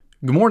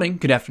Good morning,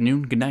 good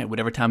afternoon, good night,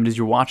 whatever time it is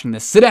you're watching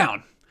this. Sit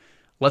down.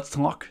 Let's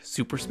talk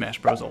Super Smash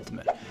Bros.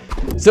 Ultimate.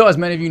 So, as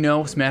many of you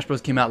know, Smash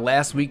Bros. Came out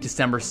last week,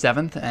 December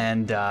 7th,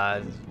 and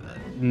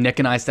Nick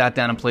and I sat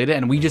down and played it,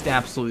 and we just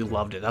absolutely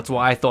loved it. That's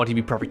why I thought he'd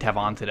be perfect to have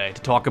on today,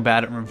 to talk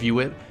about it and review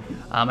it.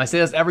 I say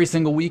this every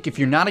single week. If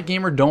you're not a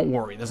gamer, don't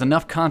worry. There's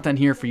enough content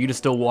here for you to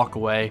still walk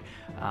away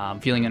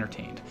feeling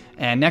entertained.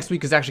 And next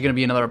week is actually going to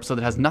be another episode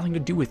that has nothing to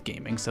do with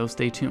gaming, so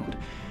stay tuned.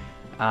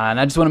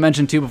 And I just want to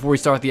mention, too, before we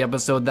start the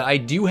episode, that I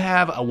do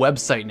have a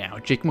website now,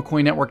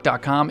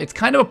 JakeMcCoyNetwork.com. It's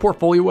kind of a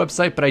portfolio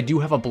website, but I do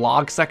have a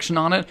blog section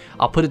on it.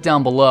 I'll put it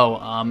down below.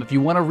 If you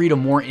want to read a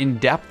more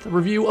in-depth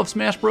review of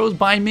Smash Bros.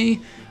 By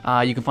me,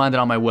 you can find it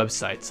on my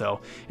website.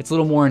 So it's a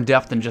little more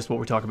in-depth than just what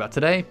we're talking about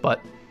today, but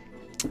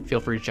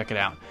feel free to check it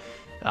out.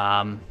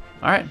 All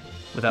right,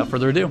 without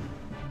further ado,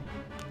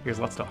 here's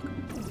Let's Talk.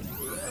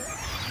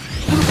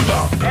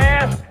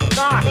 Ask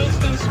not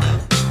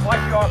what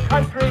your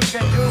country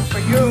can do for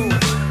you.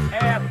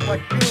 Ask what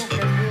you can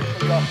do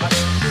for your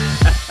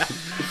country.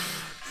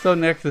 So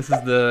Nick, this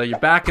is you're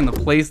back in the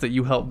place that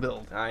you helped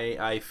build.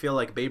 I feel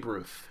like Babe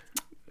Ruth.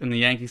 In the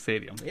Yankee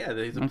Stadium. Yeah,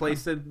 there's a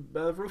place that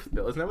Ruth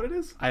built. Isn't that what it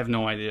is? I have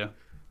no idea.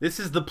 This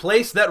is the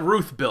place that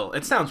Ruth built.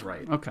 It sounds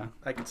right. Okay.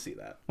 I can see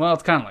that. Well,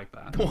 it's kind of like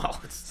that. Well,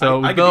 So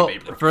I we could built, be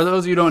Babe Ruth. for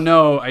those of you who don't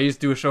know, I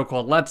used to do a show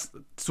called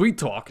Sweet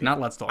Talk, not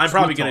Let's Talk. I'm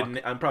probably Sweet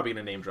gonna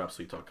Talk. name drop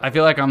Sweet Talk. I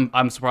feel like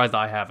I'm surprised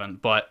I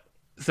haven't, but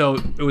so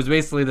it was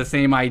basically the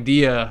same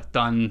idea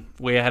done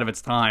way ahead of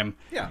its time.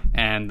 Yeah.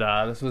 And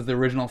this was the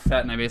original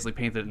set, and I basically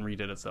painted it and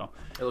redid it. So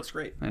It looks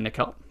great. and Nick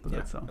helped with Yeah,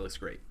 it. So it looks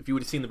great. If you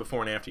would have seen the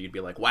before and after, you'd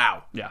be like,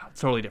 "Wow." yeah, it's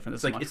totally different.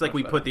 It's like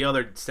we put the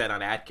other set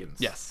on Atkins.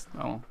 yes.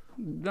 Oh,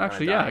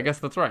 actually, yeah, I guess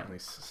that's right. They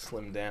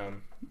slim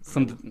down.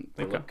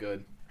 They Okay. look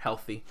good,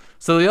 healthy.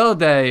 So the other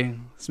day,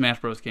 Smash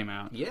Bros. Came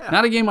out. Yeah.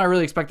 Not a game I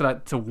really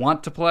expected to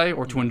want to play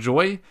or to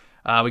enjoy.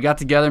 We got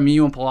together, me,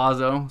 you, and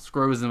Palazzo.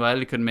 Scroy was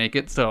invited, couldn't make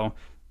it, so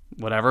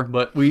whatever.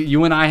 But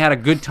you and I had a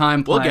good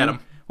time playing. We'll get him.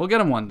 We'll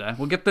get him one day.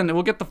 We'll get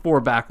the four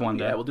back one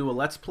day. Yeah, we'll do a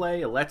Let's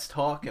Play, a Let's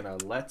Talk, and a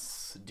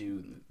Let's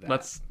do that.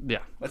 Let's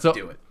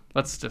do it.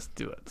 Let's just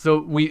do it.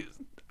 So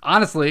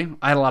honestly,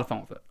 I had a lot of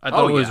fun with it. I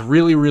thought Oh, it was yeah.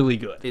 really, really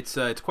good. It's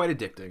quite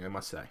addicting, I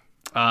must say.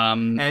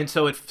 Um, And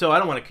so I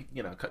don't want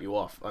to cut you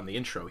off on the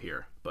intro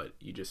here, but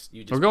you just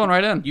we're going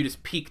right in. You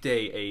just piqued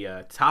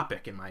a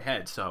topic in my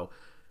head. So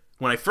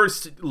when I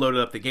first loaded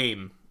up the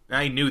game,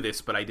 I knew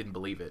this, but I didn't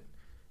believe it.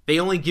 They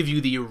only give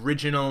you the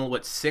original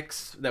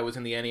 6 that was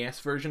in the NES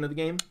version of the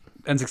game,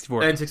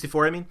 N64.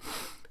 N64, I mean.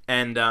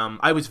 And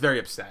I was very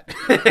upset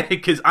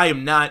because I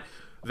am not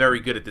very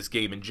good at this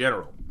game in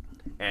general.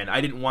 And I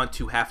didn't want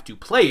to have to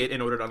play it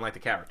in order to unlock the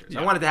characters.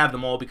 I wanted to have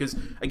them all because,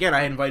 again,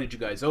 I invited you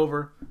guys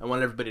over. I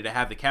wanted everybody to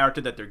have the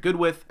character that they're good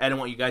with. I didn't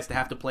want you guys to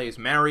have to play as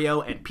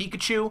Mario and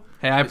Pikachu.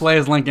 Hey, I play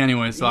as Link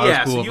anyway, so I was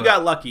Yeah, cool so with you it.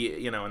 got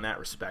lucky, in that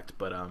respect.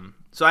 But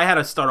so I had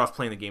to start off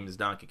playing the game as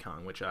Donkey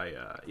Kong, which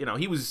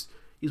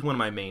he's one of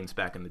my mains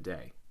back in the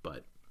day,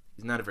 but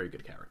he's not a very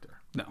good character.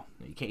 No.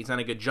 He's not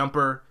a good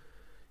jumper.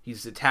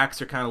 His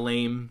attacks are kind of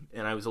lame,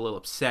 and I was a little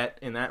upset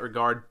in that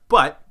regard.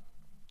 But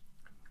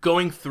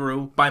going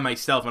through by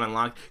myself and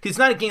unlocked, because it's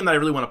not a game that I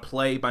really want to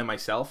play by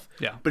myself.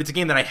 Yeah. But it's a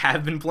game that I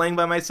have been playing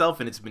by myself,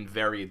 and it's been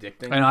very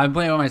addicting. I know, I'm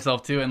playing by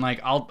myself too, and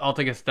I'll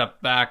take a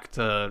step back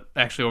to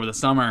actually over the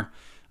summer.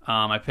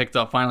 I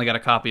finally got a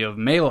copy of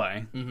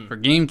Melee for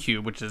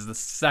GameCube, which is the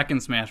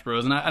second Smash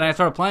Bros. And I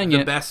started playing The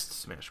it. best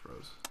Smash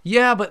Bros.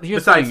 Yeah, but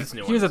here's Besides the this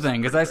thing. new Here's the one,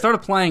 thing, because I started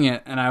playing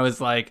it, and I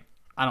was like,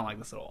 I don't like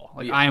this at all.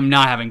 Like, Yeah. I am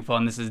not having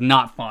fun. This is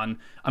not fun.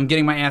 I'm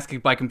getting my ass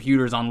kicked by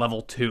computers on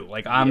level 2.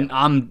 Like,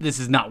 this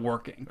is not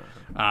working.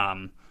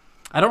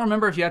 I don't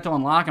remember if you had to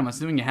unlock. I'm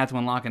assuming you had to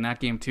unlock in that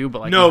game too,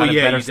 but No, you had a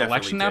yeah, better you definitely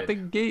selection at the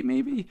did. gate,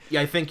 maybe.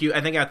 Yeah, I think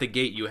out the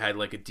gate you had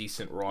a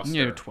decent roster.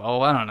 Yeah,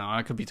 12. I don't know.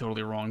 I could be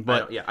totally wrong,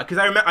 but Yeah, because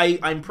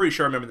I'm pretty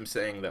sure I remember them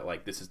saying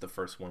that this is the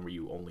first one where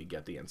you only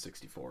get the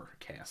N64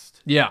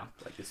 cast. yeah.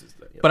 This is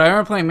the. But I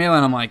remember playing Melee,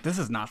 and I'm like, this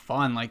is not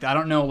fun. Like, I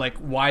don't know,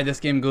 why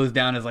this game goes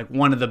down as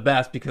one of the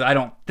best, because I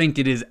don't think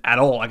it is at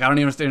all. Like, I don't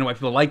even understand why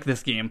people like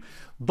this game.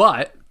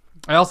 But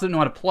I also didn't know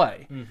how to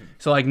play. Mm-hmm.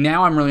 So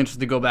now I'm really interested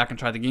to go back and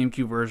try the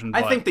GameCube version.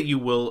 I but- think that you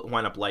will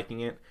wind up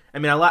liking it. I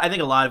mean, I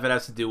think a lot of it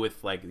has to do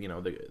with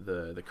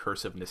the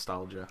curse of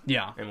nostalgia.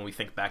 Yeah. And when we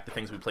think back to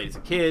things we played as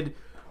a kid,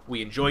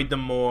 we enjoyed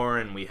them more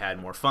and we had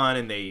more fun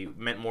and they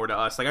meant more to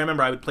us. Like, I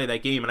remember I would play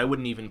that game and I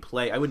wouldn't even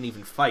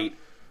fight.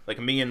 Like,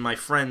 me and my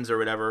friends or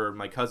whatever,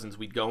 my cousins,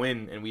 we'd go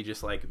in and we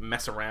just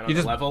mess around on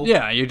the level.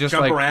 Yeah, you just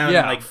jump around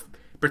yeah. and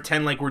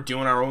pretend like we're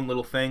doing our own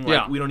little thing. Like,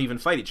 Yeah. we don't even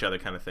fight each other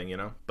kind of thing,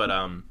 But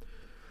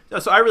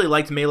so I really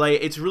liked Melee.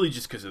 It's really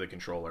just because of the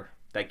controller.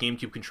 That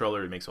GameCube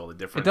controller, it makes all the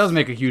difference. It does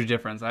make a huge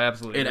difference. I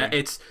absolutely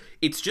agree.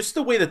 It's just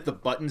the way that the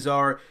buttons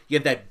are. You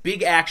have that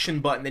big action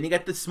button, then you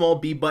got the small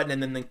B button,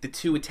 and then the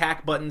 2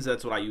 attack buttons.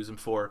 That's what I use them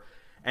for.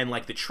 And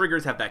the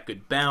triggers have that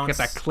good bounce. Get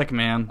that click,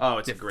 man. Oh,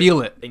 it's you great.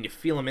 feel it. And you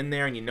feel them in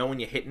there, and you know when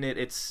you're hitting it.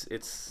 It's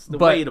the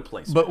way to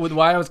play. But with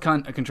why I was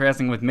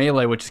contrasting with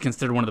Melee, which is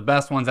considered one of the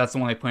best ones, that's the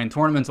one they play in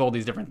tournaments, all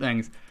these different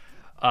things.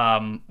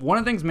 one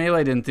of the things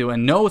Melee didn't do,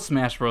 and no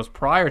Smash Bros.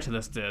 Prior to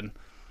this did,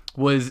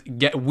 was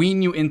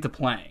wean you into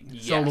playing.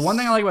 So the one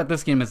thing I like about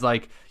this game is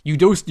like you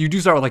do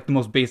start with like the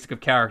most basic of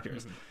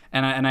characters.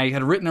 And I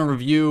had written a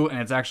review, and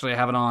it's actually I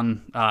have it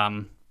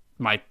on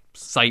my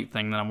site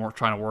thing that I'm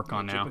trying to work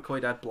on now.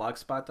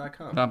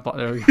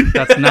 JipMcCoy.blogspot.com.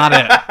 That's not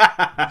it.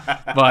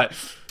 But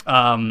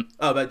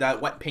but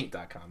that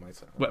wetpaint.com.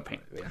 Wet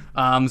paint.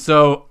 Yeah.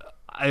 So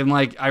I'm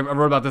like I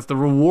wrote about this. The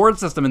reward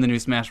system in the new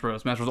Smash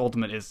Bros.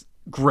 Ultimate is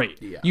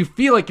great. Yeah. You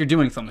feel like you're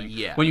doing something.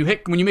 Yeah. When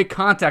you make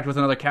contact with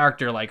another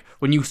character, like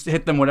when you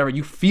hit them, whatever,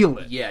 you feel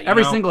it. Yeah.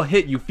 Every single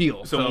hit you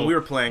feel. So when we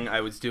were playing,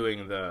 I was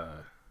doing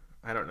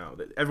I don't know.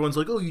 Everyone's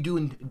like, "Oh, you're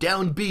doing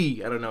down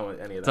B." I don't know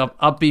any of that. It's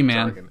up B,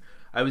 man. jargon.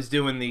 I was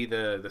doing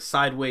the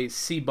sideways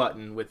C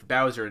button with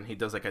Bowser, and he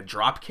does like a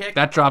drop kick.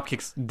 That drop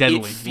kick's deadly,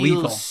 it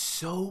feels lethal.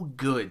 so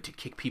good to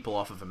kick people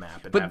off of a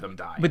map and have them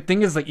die. But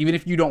thing is, like, even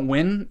if you don't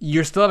win,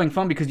 you're still having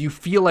fun because you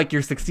feel like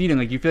you're succeeding.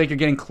 Like, you feel like you're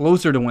getting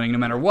closer to winning no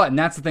matter what. And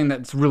that's the thing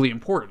that's really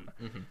important.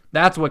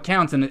 That's what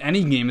counts in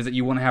any game, is that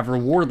you want to have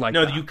reward like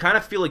that. No, you kind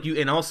of feel like you,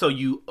 and also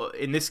you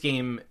in this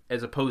game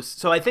as opposed.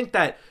 So I think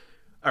that.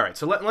 All right,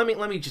 so let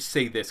me just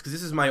say this, because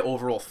this is my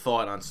overall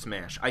thought on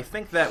Smash. I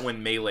think that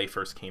when Melee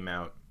first came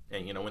out,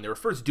 and when they were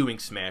first doing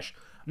Smash,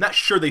 I'm not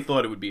sure they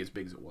thought it would be as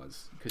big as it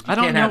was, because I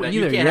don't know either.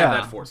 You can't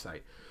have that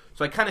foresight.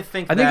 So I kind of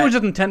think I think it was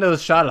just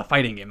Nintendo's shot at a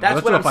fighting game.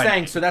 That's what I'm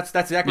saying. Game. So that's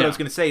exactly what I was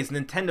going to say. Is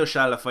Nintendo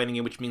shot at a fighting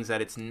game, which means that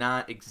it's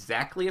not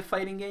exactly a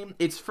fighting game.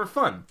 It's for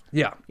fun.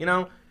 Yeah.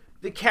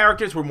 The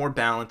characters were more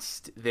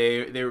balanced.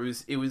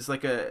 It was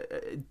like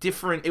a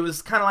different. It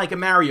was kind of like a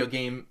Mario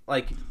game.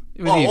 Like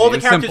all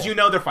the characters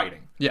simple. they're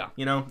fighting. Yeah.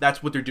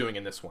 That's what they're doing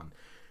in this one.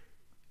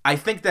 I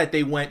think that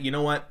they went, you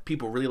know what?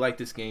 People really like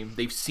this game.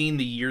 They've seen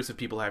the years of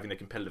people having the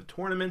competitive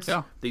tournaments.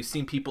 Yeah. They've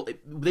seen people.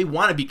 They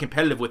want to be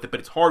competitive with it, but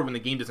it's hard when the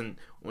game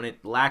when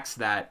it lacks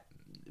that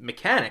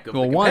mechanic of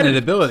the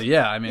ability.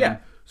 Yeah, I mean. Yeah.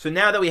 So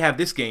now that we have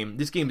this game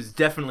is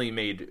definitely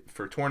made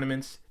for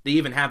tournaments. They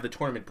even have the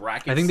tournament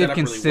brackets. I think set they've up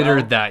considered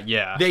really well. that.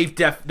 Yeah.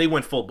 They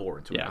went full bore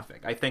into it. Yeah.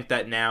 I think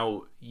that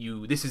now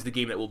this is the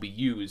game that will be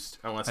used,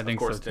 unless of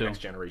course the next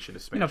generation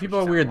is Smash. People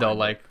are weird though.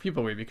 Like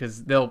people are weird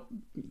because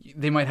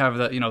they might have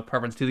the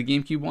preference to the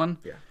GameCube one.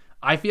 Yeah.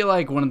 I feel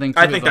like one of the things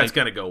I think that's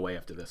gonna go away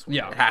after this one.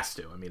 Yeah. It has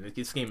to. I mean,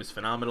 this game is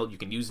phenomenal. You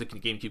can use the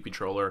GameCube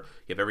controller.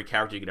 You have every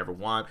character you could ever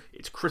want.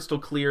 It's crystal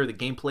clear. The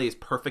gameplay is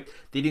perfect.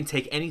 They didn't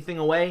take anything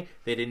away.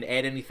 They didn't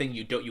add anything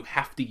you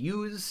have to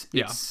use.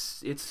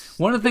 It's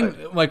one of the things,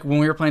 like when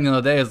we were playing the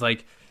other day, is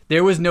like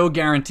there was no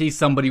guarantee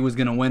somebody was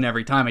gonna win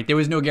every time. Like there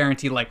was no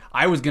guarantee like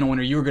I was gonna win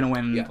or you were gonna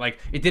win. Yeah. Like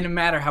it didn't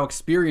matter how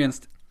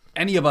experienced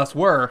any of us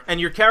were.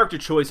 And your character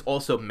choice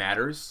also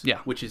matters. Yeah.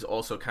 Which is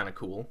also kind of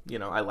cool.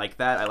 I like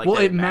that. I like well,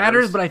 that it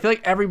matters, but I feel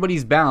like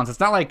everybody's balanced. It's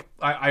not like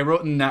I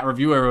wrote in that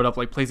review I wrote up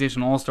like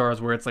PlayStation All-Stars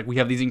where it's like we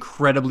have these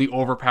incredibly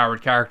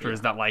overpowered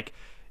characters that like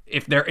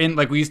if they're in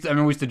like I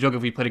remember we used to joke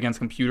if we played against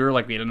computer,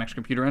 like we had an extra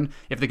computer in,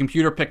 if the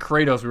computer picked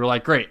Kratos, we were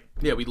like, great.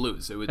 Yeah, we'd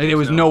lose. There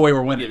was no way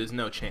we're winning. Yeah, there's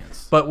no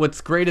chance. But what's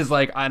great is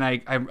like, and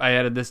I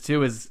added this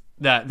too, is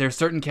that there's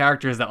certain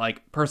characters that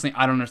like personally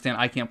I don't understand.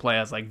 I can't play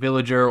as like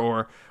Villager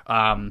or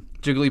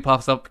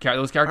Jigglypuff's up.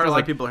 Those characters. I heard a lot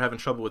like of people are having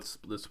trouble with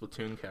the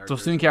Splatoon character. So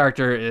Splatoon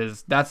character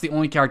that's the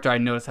only character I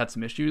noticed had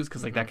some issues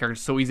because like that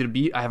character's so easy to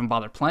beat. I haven't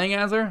bothered playing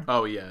as her.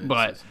 Oh yeah,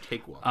 but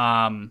cakewalk.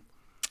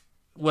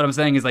 What I'm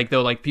saying is like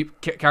though like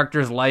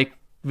characters like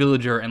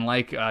Villager and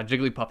like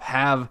Jigglypuff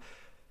have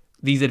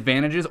these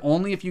advantages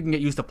only if you can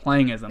get used to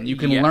playing as them. You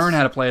can learn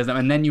how to play as them,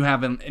 and then you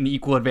have an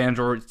equal advantage,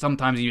 or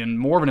sometimes even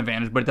more of an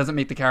advantage. But it doesn't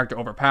make the character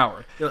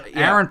overpowered. Yeah.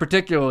 Aaron,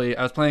 particularly,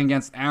 I was playing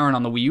against Aaron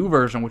on the Wii U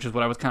version, which is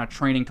what I was kind of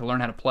training to learn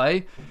how to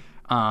play.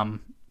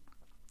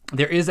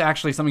 There is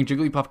actually something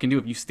Jigglypuff can do.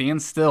 If you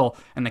stand still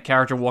and the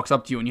character walks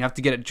up to you, and you have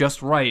to get it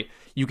just right,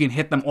 you can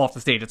hit them off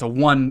the stage. It's a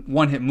one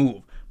hit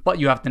move. But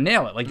you have to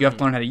nail it. Like you have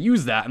to learn how to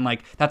use that, and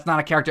like that's not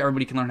a character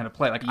everybody can learn how to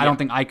play. Like I don't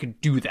think I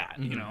could do that.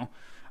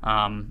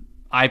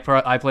 I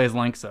play as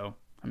Link, so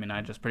I mean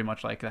I just pretty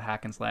much like the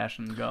hack and slash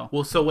and go.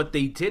 Well, so what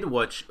they did,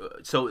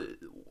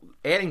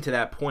 adding to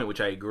that point, which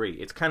I agree,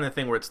 it's kind of the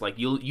thing where it's like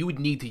you would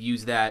need to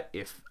use that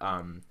if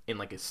in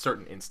like a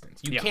certain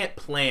instance. You can't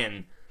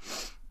plan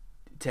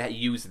to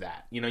use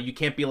that. You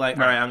can't be like,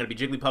 all right, I'm going to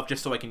be Jigglypuff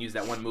just so I can use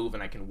that one move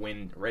and I can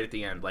win right at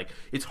the end. Like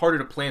it's harder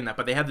to plan that,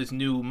 but they have this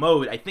new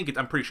mode.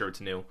 I'm pretty sure it's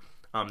new.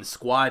 The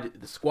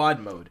squad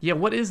mode. Yeah,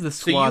 what is the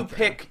squad? So you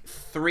pick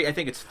 3. I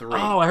think it's 3.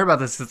 Oh, I heard about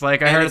this. It's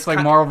like it's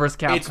like Marvel vs.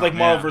 Capcom. It's like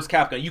Marvel vs.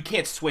 Capcom. You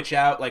can't switch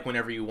out like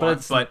whenever you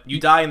want, but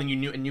you die and then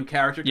a new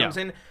character comes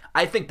in.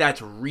 I think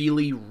that's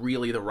really,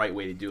 really the right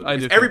way to do it.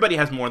 Because everybody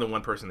has more than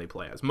one person they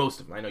play as. Most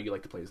of them. I know you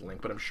like to play as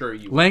Link, but I'm sure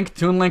you. Link,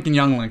 Toon Link, and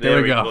Young Link.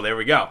 There we go. Well, there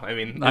we go. I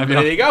mean,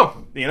 there you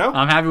go.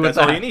 I'm happy with that.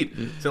 That's all you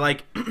need. So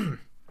like,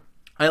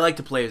 I like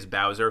to play as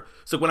Bowser.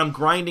 So when I'm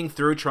grinding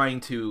through trying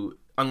to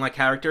unlock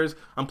characters,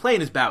 I'm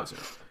playing as Bowser.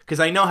 Because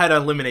I know how to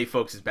eliminate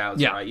folks as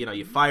Bowser. Yeah. Right?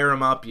 You fire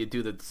them up, you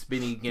do the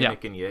spinny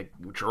gimmick, and you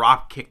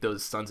drop kick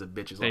those sons of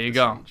bitches there off you the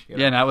go. stage.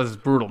 Yeah, that was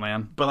brutal,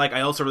 man. But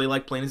I also really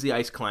like playing as the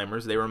Ice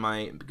Climbers. They were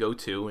my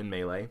go-to in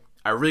Melee.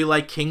 I really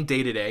like King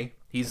Day-to-Day.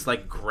 He's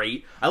like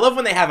great. I love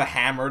when they have a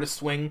hammer to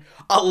swing.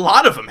 A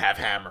lot of them have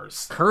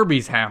hammers.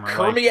 Kirby's hammer.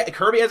 Kirby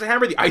has a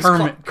hammer. The ice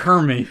Kermit.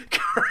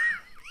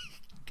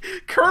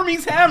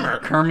 Kermie's hammer.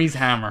 Kermie's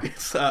hammer.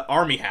 It's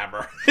Army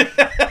hammer.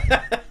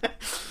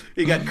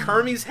 You got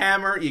Kermie's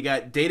hammer. You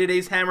got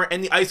Day-to-Day's hammer,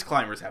 and the ice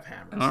climbers have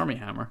hammers. An Army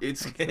hammer.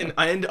 It's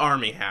and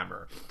Army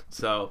hammer.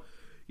 So.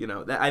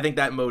 I think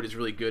that mode is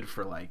really good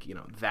for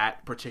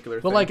that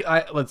particular thing.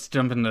 But let's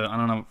jump into. I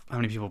don't know how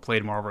many people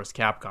played Marvel vs.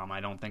 Capcom.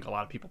 I don't think a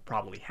lot of people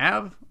probably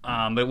have.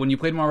 But when you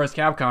played Marvel vs.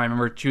 Capcom, I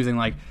remember choosing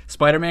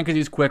Spider-Man because he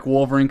was quick,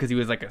 Wolverine because he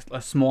was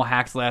a small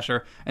hack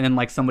slasher, and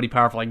then somebody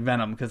powerful like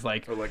Venom because or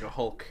a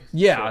Hulk.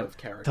 Yeah, sort of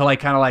character. To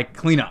kind of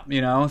clean up,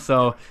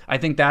 So I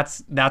think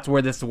that's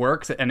where this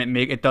works, and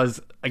it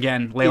does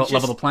again level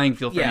the playing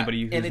field for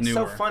anybody who's and it's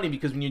newer. so funny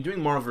because when you're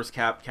doing Marvel vs.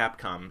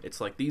 Capcom,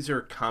 it's these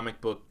are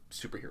comic book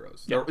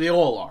superheroes. Yep. They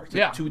all are,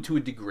 to a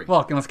degree.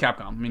 Well, unless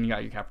Capcom. I mean, you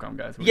got your Capcom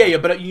guys. Yeah,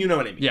 but you know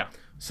what I mean. Yeah.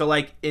 So,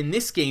 in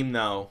this game,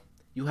 though,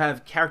 you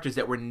have characters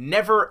that were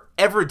never,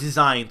 ever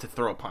designed to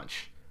throw a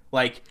punch.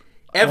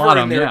 Ever a lot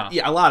in of their... them,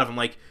 Yeah, a lot of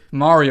them.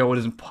 Mario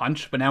doesn't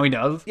punch, but now he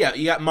does. Yeah,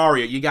 you got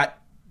Mario. You got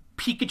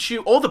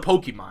Pikachu. All the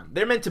Pokemon.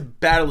 They're meant to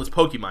battle as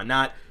Pokemon,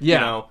 not,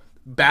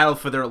 battle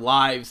for their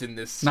lives in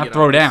this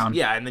throw down.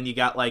 Yeah, and then you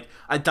got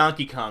a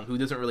Donkey Kong who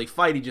doesn't really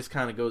fight. He just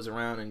kind of goes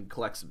around and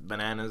collects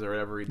bananas or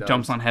whatever he does.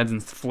 Jumps on heads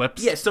and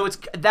flips. Yeah, so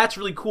that's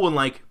really cool,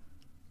 and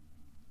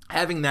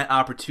having that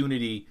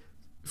opportunity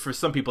for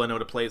some people I know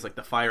to play is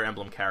the Fire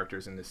Emblem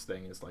characters in this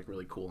thing is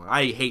really cool. And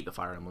I hate the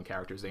Fire Emblem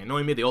characters. They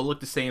annoy me. They all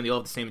look the same. They all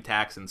have the same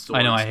attacks and swords.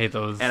 I know, I hate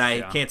those. And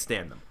I can't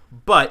stand them.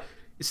 But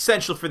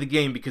essential for the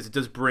game because it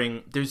does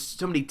there's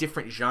so many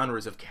different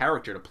genres of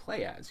character to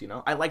play as,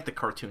 I like the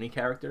cartoony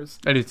characters.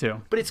 I do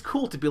too. But it's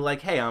cool to be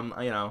hey,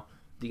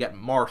 you got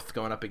Marth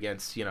going up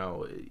against,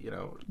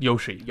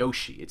 Yoshi.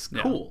 It's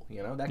cool,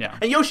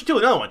 And Yoshi too,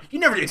 another one. You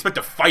never expect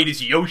to fight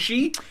as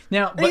Yoshi.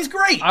 Now, he's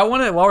great. I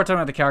want to, while we're talking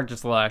about the character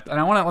select,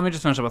 and let me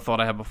just finish up a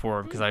thought I had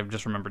before because I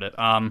just remembered it.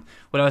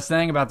 What I was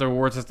saying about the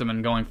reward system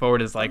and going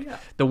forward is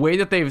the way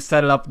that they've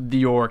set it up,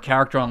 your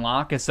character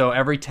unlock is so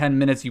every 10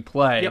 minutes you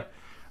play. Yep.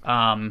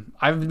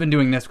 I've been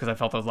doing this because I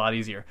felt it was a lot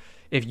easier.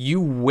 If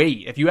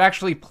you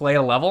actually play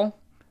a level,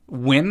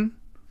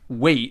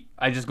 wait,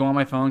 I just go on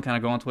my phone, kind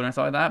of go on Twitter and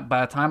stuff like that.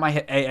 By the time I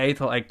hit AA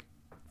to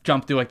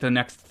jump through the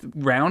next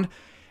round,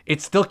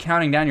 it's still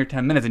counting down your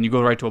 10 minutes and you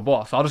go right to a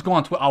boss. So I'll just go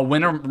on Twitter, I'll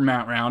win a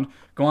round,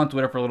 go on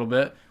Twitter for a little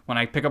bit. When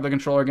I pick up the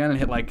controller again and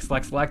hit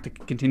select to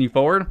continue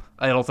forward,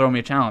 it'll throw me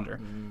a challenger.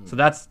 So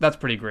that's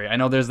pretty great. I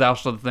know there's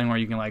also the thing where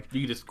you can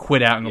you just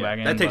quit out and go back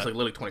in. That takes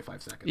literally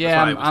 25 seconds.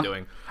 Yeah, that's what I was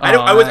doing.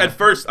 I was at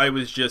first I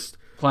was just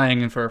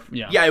playing and for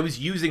I was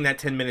using that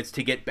 10 minutes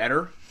to get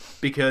better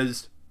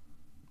because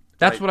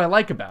that's what I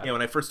like about it. Yeah,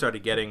 when I first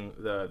started getting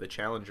the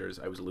challengers,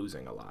 I was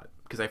losing a lot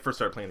because I first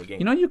started playing the game.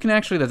 You can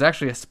there's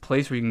actually a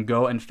place where you can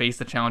go and face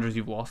the challengers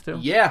you've lost to.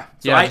 Yeah.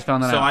 So I just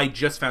found that out. So I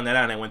just found that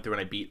out and I went through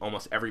and I beat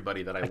almost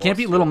everybody that I lost can't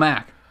beat Little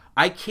Mac.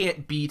 I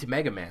can't beat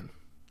Mega Man.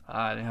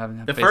 I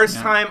haven't the first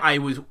time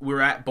we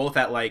were both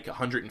at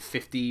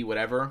 150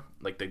 whatever,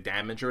 the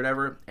damage or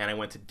whatever, and I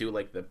went to do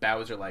the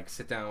Bowser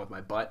sit down with my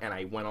butt, and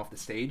I went off the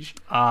stage.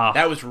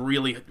 That was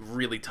really,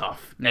 really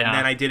tough. And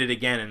then I did it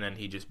again, and then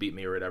he just beat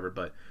me or whatever.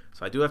 But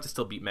so I do have to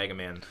still beat Mega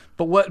Man.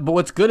 But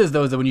what's good is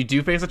that when you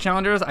do face the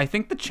challengers, I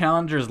think the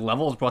challengers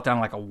level is brought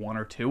down a 1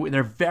 or 2, and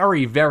they're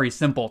very, very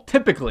simple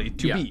typically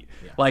to beat.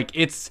 Yeah.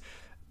 It's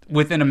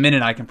within a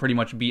minute, I can pretty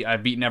much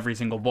I've beaten every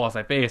single boss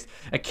I faced.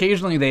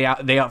 Occasionally, they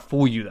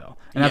outfool you though,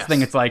 and that's the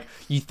thing. It's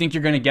you think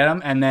you're gonna get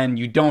them, and then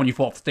you don't. You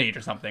fall off the stage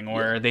or something,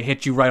 or they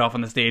hit you right off on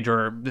the stage,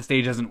 or the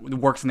stage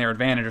works in their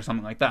advantage or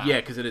something like that.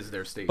 Yeah, because it is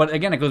their stage. But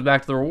again, it goes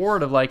back to the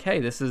reward of hey,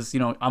 this is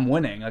I'm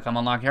winning. I'm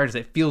unlocking characters.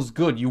 It feels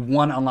good. You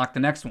won to unlock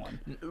the next one.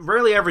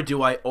 Rarely ever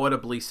do I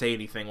audibly say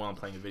anything while I'm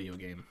playing a video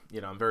game.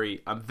 I'm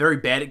very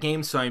bad at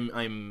games, so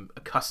I'm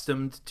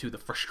accustomed to the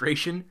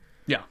frustration.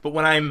 Yeah. But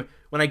when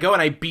I go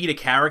and I beat a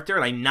character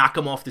and I knock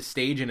him off the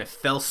stage in a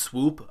fell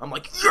swoop, I'm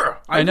yeah!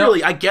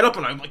 I get up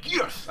and I'm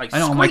yes! I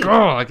know, I'm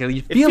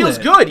you feel it. Feels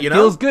good, It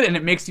feels good, and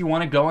it makes you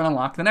want to go and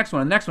unlock the next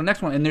one,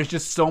 and there's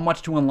just so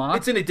much to unlock.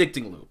 It's an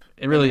addicting loop.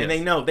 It really is. And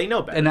they know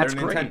better. And that's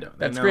They're great. Nintendo.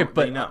 That's great,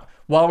 but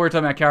while we're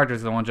talking about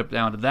characters, I want to jump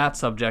down to that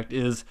subject,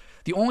 is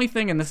the only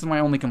thing, and this is my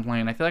only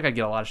complaint, I feel like I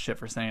get a lot of shit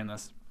for saying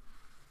this.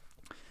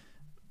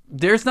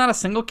 There's not a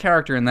single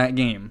character in that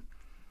game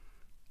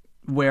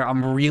where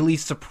I'm really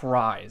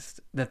surprised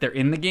that they're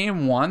in the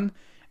game, 1,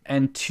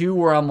 and 2,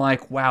 where I'm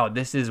wow,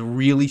 this is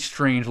really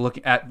strange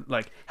looking at,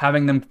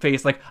 having them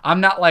face, I'm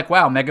not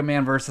wow, Mega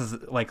Man versus,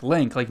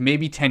 Link,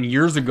 maybe 10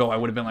 years ago I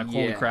would have been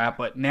holy crap,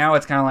 but now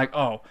it's kind of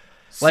oh.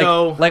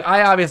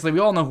 I obviously, we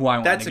all know who I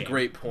want That's in the a game.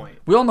 great point.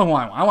 We all know who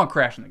I want. I want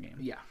Crash in the game.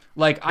 Yeah.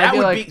 That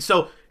would be,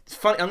 so, it's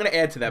funny, I'm going to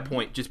add to that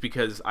point, just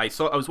because I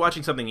was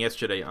watching something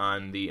yesterday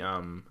on the,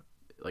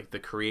 the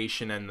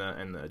creation and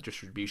the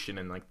distribution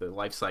and the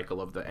life cycle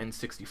of the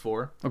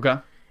N64. Okay.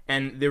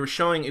 And they were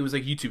showing, it was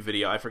a YouTube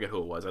video. I forget who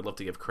it was. I'd love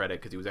to give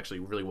credit because it was actually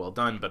really well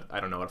done, but I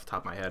don't know off the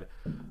top of my head.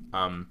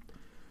 And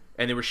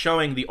and they were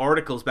showing the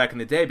articles back in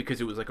the day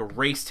because it was like a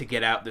race to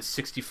get out the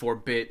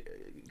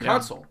 64-bit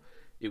console.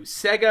 It was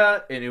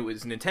Sega, and it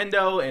was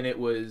Nintendo, and it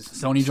was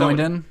Sony joined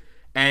in.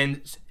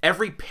 And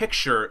every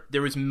picture,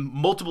 there was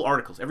multiple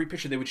articles. Every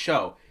picture they would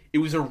show, it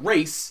was a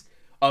race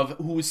of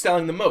who was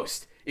selling the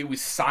most. It was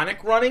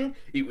Sonic running,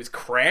 it was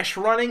Crash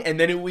running, and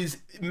then it was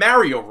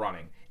Mario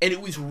running. And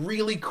it was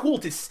really cool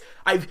to.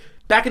 I've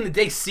back in the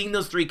day seen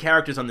those three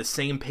characters on the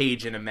same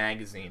page in a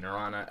magazine or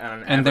on an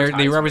And they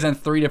advertisement.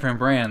 represent 3 different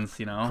brands,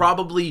 you know.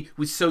 Probably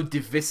was so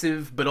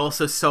divisive, but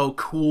also so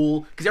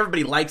cool because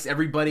everybody likes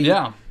everybody.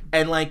 Yeah.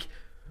 And like.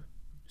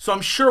 So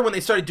I'm sure when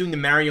they started doing the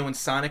Mario and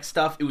Sonic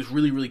stuff, it was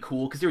really, really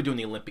cool because they were doing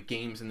the Olympic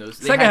Games and those.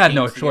 Sega had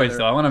no choice,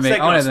 though.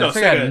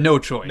 Sega had no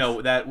choice. No,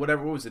 what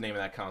was the name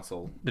of that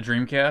console? The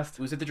Dreamcast?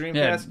 Was it the Dreamcast?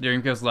 Yeah, the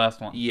Dreamcast was the last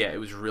one. Yeah, it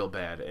was real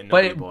bad, and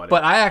nobody bought it.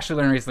 But I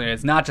actually learned recently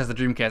it's not just the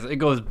Dreamcast. It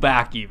goes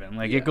back even.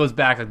 Like, it goes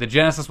back. Like, the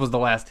Genesis was the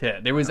last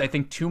hit. There was, I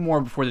think, 2 more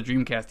before the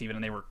Dreamcast even,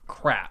 and they were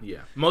crap.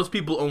 Yeah. Most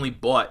people only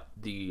bought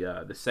the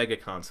Sega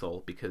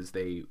console because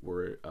they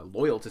were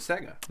loyal to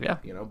Sega. Yeah.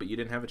 You know, but you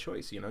didn't have a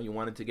choice. You know, you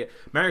wanted to get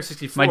Mario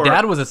 64. My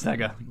dad was a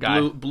Sega guy.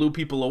 Blew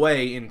people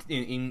away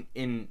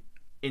in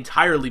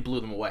entirely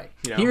blew them away.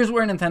 You know? Here's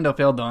where Nintendo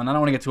failed, though, and I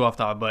don't want to get too off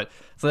topic, but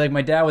so like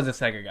my dad was a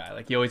Sega guy.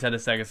 Like he always had the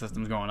Sega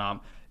systems going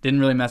on. Didn't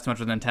really mess much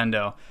with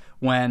Nintendo.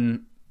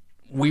 When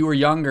we were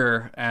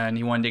younger and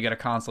he wanted to get a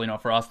console, you know,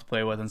 for us to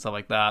play with and stuff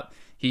like that,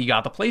 he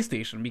got the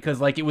PlayStation because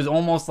like it was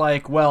almost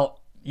like, well,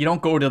 you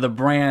don't go to the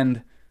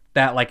brand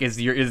that like is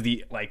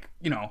the like,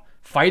 you know,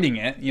 fighting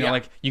it, you know,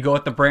 like you go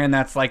with the brand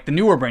that's like the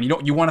newer brand.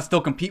 You want to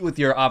still compete with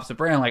your opposite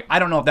brand. Like I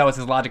don't know if that was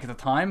his logic at the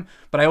time,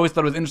 but I always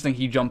thought it was interesting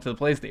he jumped to the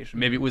PlayStation.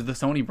 Maybe it was the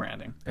Sony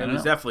branding. It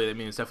was definitely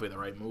the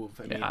right move.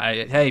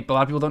 Hey, a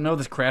lot of people don't know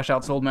this. Crash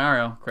outsold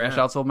Mario.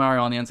 Outsold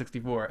Mario on the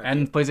N64,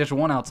 and PlayStation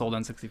 1 outsold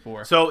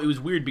N64. So it was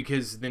weird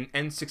because the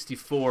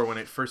N64 when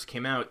it first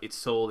came out, it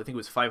sold I think it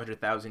was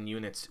 500,000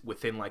 units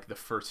within like the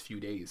first few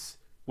days.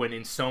 When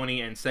in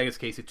Sony and Sega's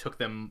case, it took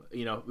them,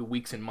 you know,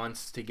 weeks and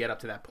months to get up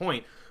to that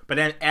point. But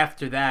then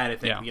after that, I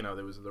think, you know,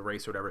 there was the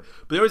race or whatever.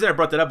 But the reason I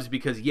brought that up is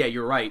because, yeah,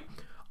 you're right.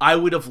 I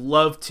would have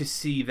loved to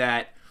see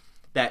that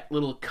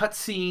little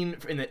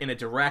cutscene in a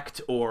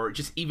direct or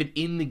just even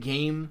in the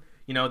game,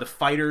 you know, the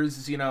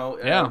fighters, you know,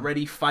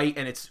 ready fight,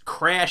 and it's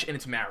Crash and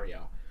it's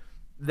Mario.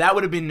 That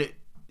would have been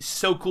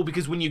so cool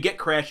because when you get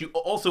Crash, you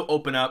also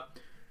open up,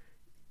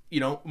 you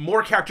know,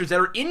 more characters that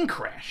are in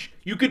Crash.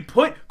 You could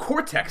put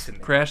Cortex in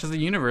there. Crash is a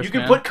universe. You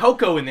could put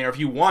Coco in there if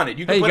you wanted.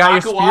 You could put got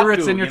Aku your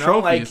spirits Aku, and your you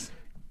know? trophies.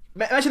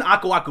 Like, imagine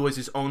Aku Aku as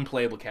his own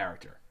playable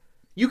character.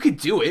 You could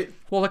do it.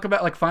 Well, look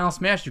about like Final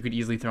Smash. You could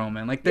easily throw him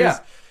in. Like,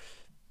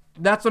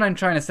 that's what I'm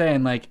trying to say.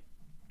 And like,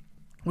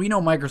 we know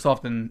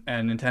Microsoft and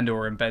Nintendo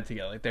are in bed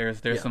together. Like,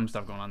 there's some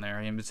stuff going on there.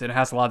 And it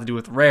has a lot to do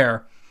with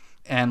Rare.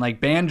 And like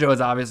Banjo is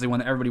obviously one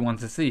that everybody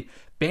wants to see.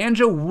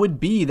 Banjo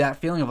would be that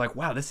feeling of like,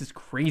 wow, this is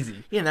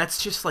crazy. Yeah, and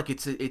that's just like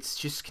it's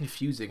just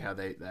confusing how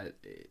and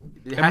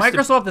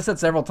Microsoft has said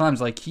several times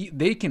like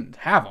they can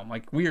have them.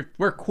 Like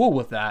we're cool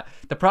with that.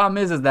 The problem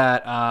is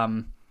that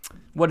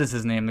what is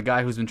his name? The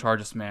guy who's in charge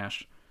of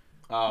Smash.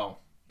 Oh,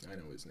 I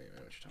know his name.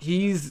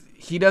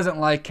 He doesn't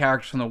like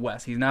characters from the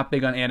West. He's not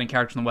big on adding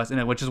characters from the West in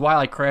it, which is why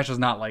like Crash is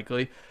not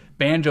likely.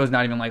 Banjo is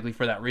not even likely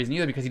for that reason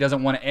either because he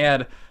doesn't want to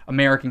add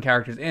American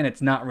characters in.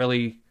 It's not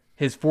really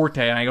his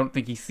forte, and I don't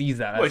think he sees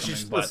that. Well,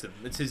 listen,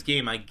 it's his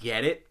game. I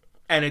get it,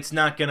 and it's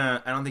not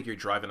gonna. I don't think you're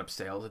driving up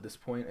sales at this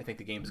point. I think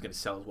the game is gonna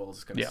sell as well as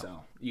it's gonna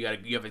sell. You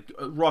have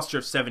a roster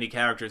of 70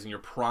 characters, and you're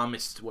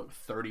promised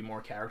 30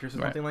 more characters or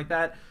something like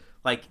that.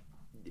 Like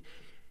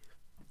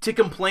to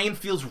complain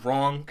feels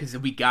wrong because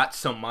we got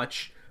so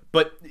much.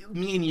 But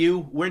me and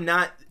you, we're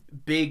not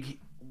big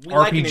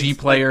RPG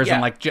players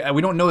and like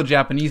we don't know the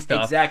Japanese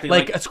stuff. Exactly.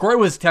 Like Square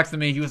was texting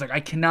me, he was like, I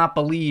cannot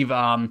believe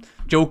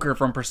Joker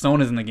from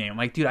Persona's in the game.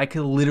 Like, dude, I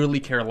could literally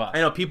care less. I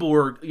know people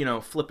were,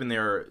 flipping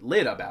their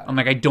lid about it. I'm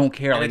like, I don't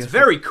care. And like, it's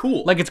very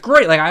cool. Like, it's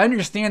great. Like, I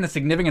understand the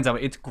significance of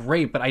it. It's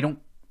great, but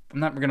I'm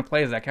not gonna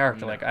play as that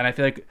character. No. Like, and I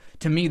feel like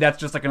to me that's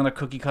just like another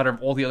cookie cutter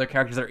of all the other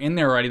characters that are in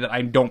there already that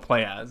I don't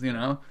play as,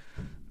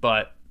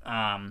 But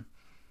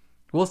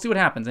we'll see what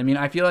happens. I mean,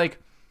 I feel like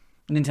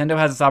Nintendo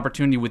has this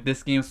opportunity with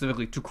this game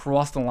specifically to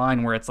cross the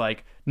line where it's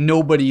like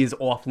nobody is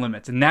off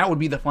limits, and that would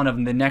be the fun of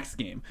the next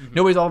game. Mm-hmm.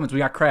 Nobody's off limits. We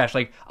got Crash.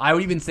 Like I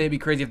would even say it'd be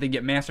crazy if they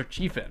get Master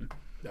Chief in.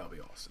 That would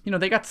be awesome.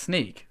 They got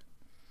Snake.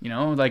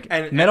 Like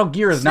Metal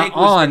Gear is not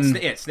on.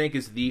 Snake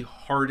is the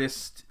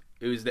hardest.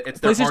 It's their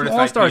PlayStation hardest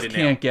All-Stars IP to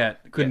nail.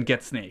 couldn't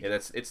get Snake. Yeah,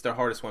 it's their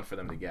hardest one for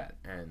them to get,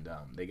 and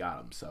they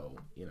got him. So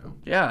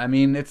Yeah, I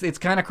mean it's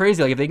kind of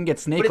crazy. Like if they can get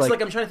Snake, but it's like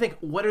I'm trying to think.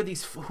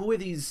 Who are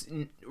these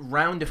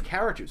round of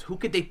characters? Who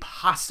could they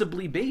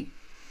possibly be?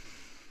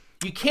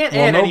 You can't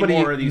add any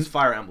more of these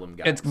Fire Emblem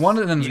guys. It's one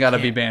of them's got to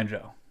be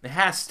Banjo. It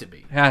has to be.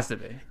 It has to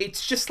be.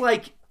 It's just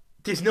like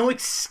there's no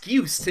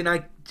excuse, and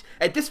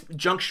at this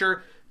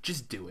juncture.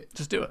 Just do it.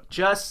 Just do it.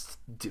 Just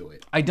do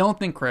it. I don't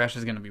think Crash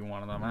is going to be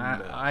one of them.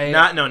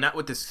 Not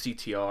with the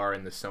CTR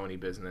and the Sony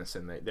business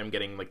and them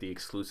getting like the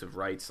exclusive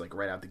rights like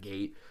right out the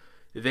gate.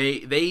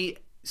 They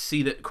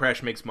see that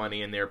Crash makes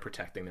money and they're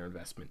protecting their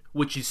investment,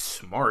 which is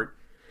smart.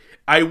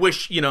 I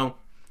wish,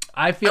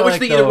 I feel I wish like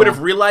they either would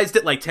have realized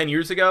it like 10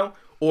 years ago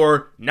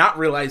or not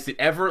realized it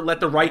ever, let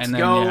the rights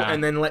go,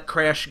 and then let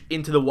Crash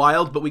into the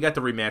wild. But we got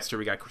the remaster,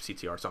 we got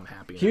CTR, so I'm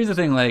happy. Here's the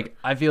thing, like,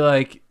 I feel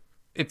like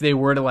if they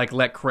were to, like,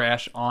 let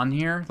Crash on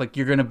here, like,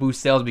 you're going to boost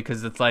sales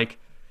because it's like,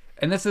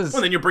 and this is...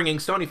 Well, then you're bringing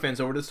Sony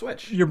fans over to the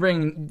Switch. You're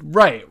bringing...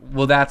 Right.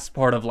 Well, that's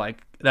part of,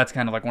 like, that's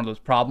kind of like one of those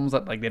problems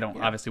that, like, they don't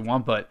obviously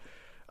want, but...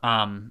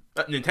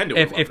 Nintendo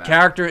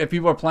if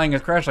people are playing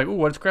as Crash, like, oh,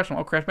 what's Crash?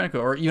 Oh, Crash Bandicoot.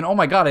 Or even, oh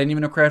my god, I didn't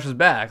even know Crash was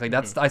back. Like,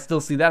 that's I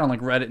still see that on, like,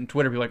 Reddit and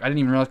Twitter. People like, I didn't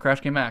even realize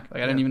Crash came back.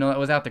 Like, I didn't even know that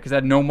was out there because it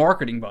had no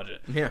marketing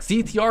budget. Yeah.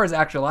 CTR is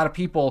actually, a lot of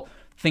people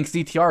think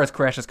CTR is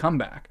Crash's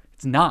comeback.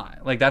 It's not.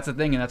 Like, that's the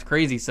thing, and that's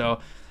crazy. So,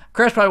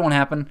 Crash probably won't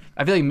happen.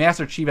 I feel like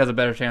Master Chief has a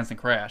better chance than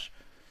Crash.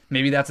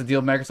 Maybe that's a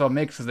deal Microsoft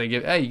makes because they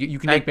give, hey, you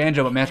can make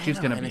Banjo, but Master Chief's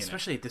going to be in it.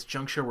 Especially at this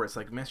juncture where it's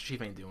like, Master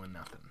Chief ain't doing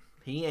nothing.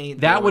 He ain't.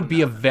 That would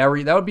be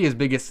that would be his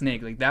biggest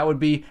snake. Like that would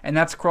be, and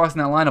that's crossing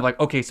that line of like,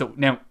 okay, so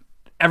now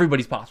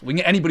everybody's possible. We can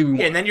get anybody we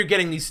want. Yeah, and then you're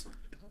getting these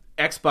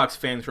Xbox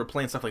fans who are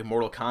playing stuff like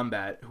Mortal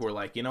Kombat who are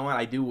like, you know what,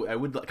 I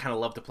would kind of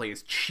love to play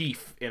as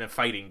Chief in a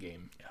fighting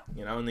game.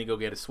 Yeah. And they go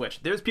get a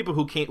Switch. There's people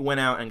who went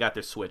out and got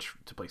their Switch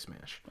to play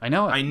Smash. I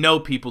know it. I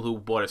know people who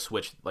bought a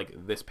Switch like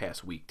this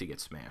past week to get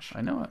Smash. I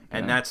know it.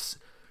 And that's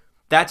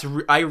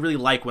I really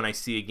like when I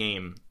see a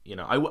game.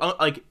 I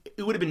like.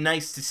 It would have been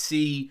nice to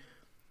see.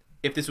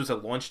 If this was a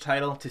launch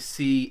title, to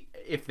see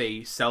if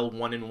they sell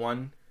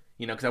 1-in-1,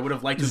 because I would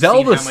have liked to see how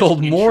much Zelda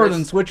sold more interest.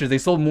 than Switches. They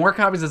sold more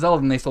copies of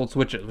Zelda than they sold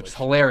Switches, which is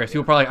hilarious.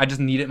 People probably I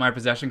just need it in my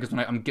possession because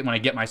when I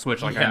get my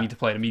Switch, like I need to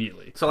play it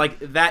immediately. So like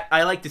that,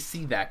 I like to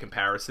see that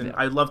comparison. Yeah.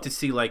 I'd love to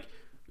see like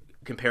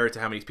compare it to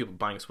how many people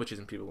buying Switches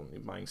and people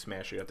buying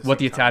Smash. What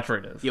the attach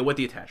rate is. Yeah, what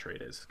the attach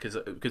rate is. Because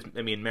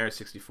I mean, Mario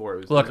 64 it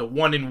was like a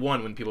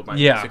 1-in-1 when people buying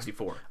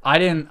 64. I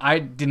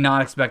did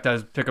not expect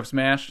us to pick up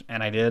Smash,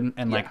 and I did.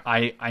 And like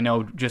I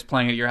know just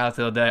playing at your house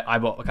the other day, I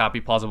bought a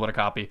copy. Plaza bought a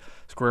copy.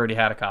 Square already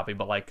had a copy,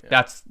 but like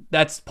that's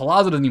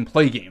Palazzo doesn't even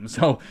play games,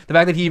 so the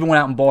fact that he even went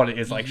out and bought it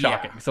is like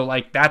shocking. So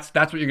like that's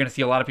what you're gonna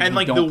see a lot of people and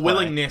like who don't the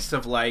willingness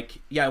of like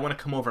I want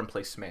to come over and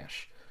play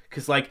Smash.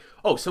 Because like,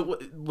 so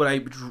what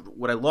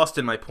I lost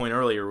in my point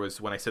earlier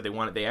was when I said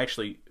they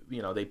actually,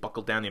 they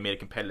buckled down, they made a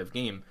competitive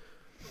game.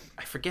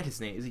 I forget his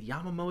name. Is it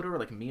Yamamoto or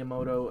like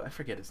Miyamoto? I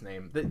forget his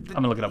name. I'm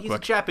gonna look it up quick. He's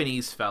a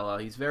Japanese fella.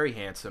 He's very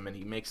handsome and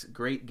he makes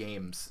great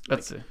games.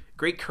 Let's see.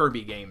 Great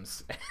Kirby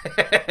games.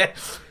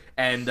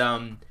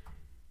 And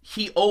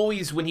he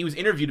always, when he was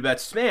interviewed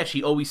about Smash,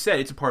 he always said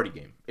it's a party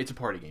game. It's a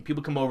party game.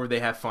 People come over, they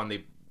have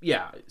fun.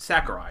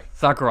 Sakurai.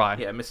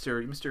 Yeah,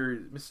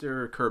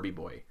 Mr. Kirby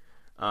boy.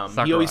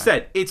 He always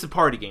said it's a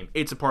party game.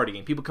 It's a party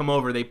game. People come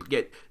over, they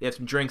have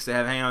some drinks, they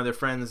hang out with their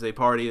friends, they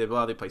party,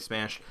 they play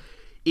Smash.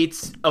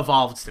 It's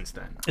evolved since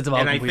then. It's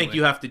evolved, and I completely. think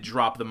you have to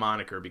drop the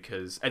moniker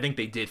because I think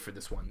they did for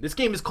this one. This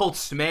game is called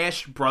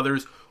Smash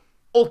Brothers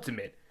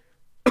Ultimate.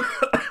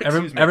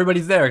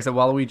 Everybody's there except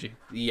Waluigi.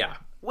 Yeah,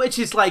 which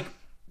is like,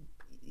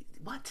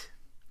 what?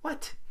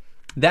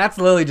 That's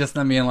literally just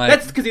them being like.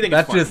 That's because he thinks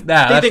it's funny.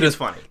 They think it's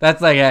funny. That's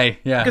like, hey,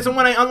 yeah. Because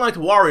when I unlocked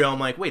Wario, I'm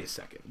like, wait a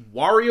second.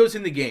 Wario's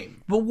in the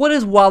game. But what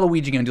is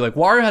Waluigi gonna do? Like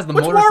Wario has the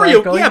What's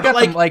motorcycle. Wario? Yeah,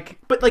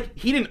 but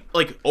he didn't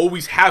like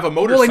always have a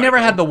motorcycle. Well, they never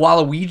had the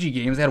Waluigi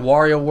games. They had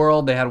Wario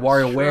World. They had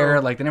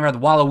WarioWare. Like they never had the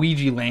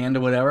Waluigi Land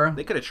or whatever.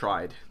 They could have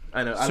tried.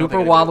 I know. Super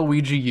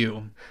Waluigi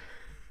U.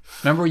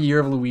 Remember Year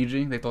of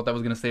Luigi? They thought that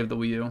was gonna save the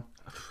Wii U.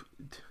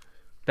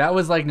 That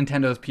was like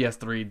Nintendo's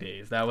PS3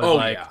 days. That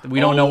was we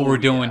don't know what we're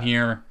doing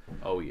here.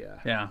 Oh yeah.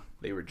 Yeah.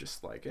 They were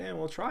just like,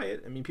 we'll try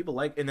it. I mean, people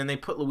like, and then they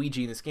put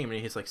Luigi in this game,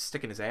 and he's like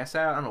sticking his ass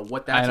out. I don't know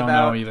what that's about. I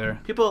don't know either.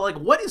 People are like,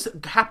 what is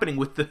happening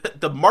with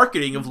the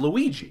marketing of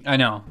Luigi? I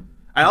know.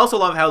 I also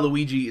love how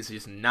Luigi is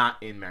just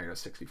not in Mario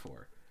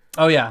 64.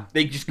 Oh yeah,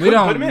 they just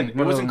couldn't put him in. It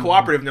wasn't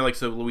cooperative, and they're like,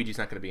 so Luigi's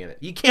not going to be in it.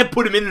 You can't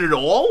put him in it at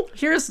all.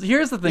 Here's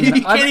the thing.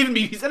 He can't even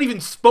be. He's not even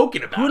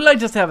spoken about. Who did I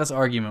just have this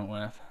argument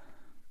with?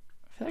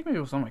 I feel like maybe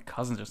it was one of my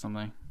cousins or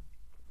something.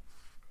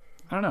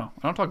 I don't know.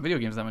 I don't talk video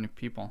games to that many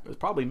people. It was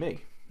probably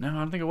me. No, I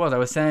don't think it was.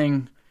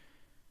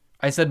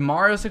 I said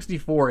Mario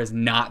 64 is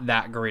not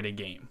that great a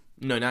game.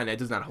 No, it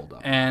does not hold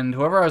up. And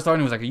whoever I was talking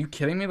to was like, are you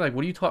kidding me? Like,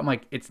 what are you talking? I'm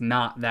like, it's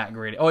not that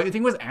great. Oh, I think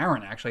it was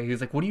Aaron, actually. He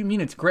was like, what do you mean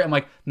it's great? I'm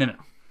like, no.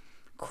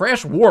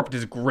 Crash Warped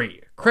is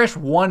great. Crash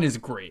 1 is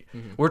great.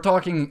 Mm-hmm. We're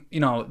talking,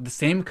 the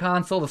same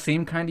console, the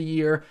same kind of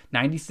year,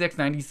 96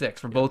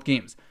 for both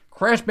games.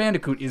 Crash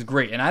Bandicoot is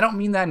great. And I don't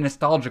mean that in a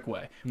nostalgic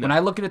way. No. When I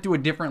look at it through a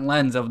different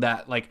lens of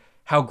that, like,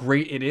 how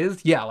great it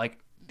is,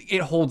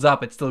 it holds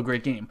up. It's still a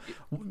great game.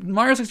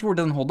 Mario 64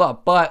 doesn't hold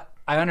up, but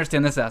I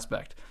understand this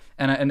aspect.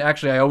 And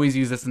actually, I always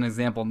use this as an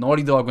example.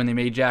 Naughty Dog, when they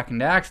made Jak and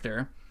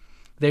Daxter,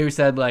 they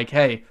said, like,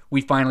 hey,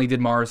 we finally did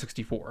Mario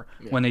 64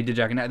 when they did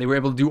Jak and Daxter. They were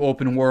able to do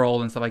open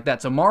world and stuff like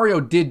that. So Mario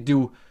did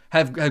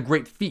have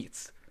great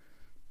feats.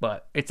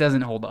 but it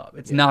doesn't hold up.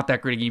 It's not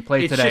that great a game. You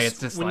play it today, it's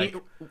just when like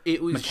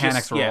it was mechanics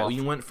just, are yeah. off. When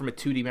you went from a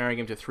 2D Mario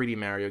game to a 3D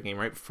Mario game,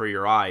 right before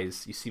your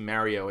eyes, you see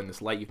Mario in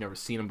this light you've never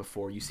seen him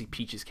before. You see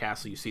Peach's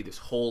castle. You see this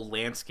whole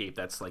landscape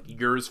that's like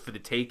yours for the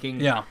taking.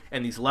 Yeah.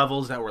 And these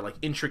levels that were like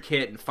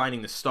intricate and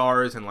finding the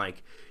stars, and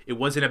like it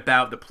wasn't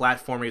about the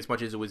platforming as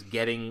much as it was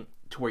getting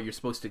to where you're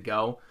supposed to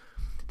go.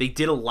 They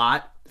did a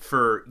lot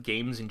for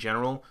games in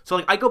general. So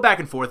like I go back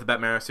and forth about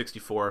Mario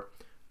 64.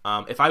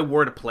 If I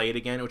were to play it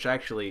again, which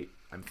actually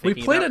I'm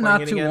thinking we played about it not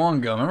playing too again. long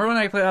ago. Remember when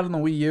I played out on the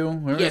Wii U?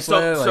 Remember Yeah, I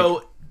played it, like-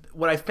 so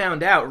what I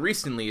found out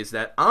recently is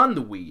that on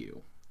the Wii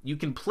U, you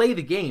can play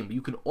the game, but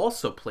you can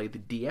also play the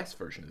DS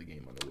version of the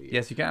game on the Wii U.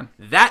 yes, you can.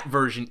 That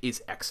version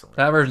is excellent.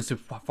 That version's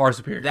far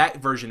superior. That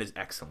version is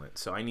excellent.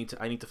 So I need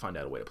to find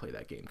out a way to play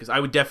that game, because I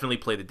would definitely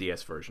play the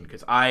DS version,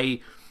 because I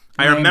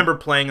remember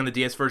playing on the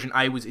DS version.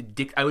 I was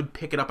addicted. I would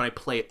pick it up and I'd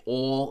play it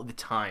all the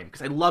time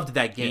because I loved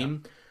that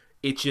game.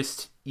 It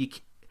just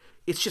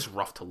it's just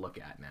rough to look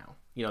at now.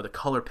 You know, the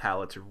color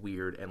palettes are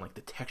weird, and like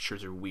the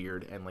textures are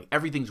weird, and like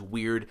everything's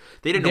weird.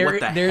 They didn't know what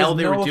the hell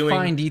they were doing. There's no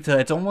fine detail.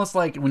 It's almost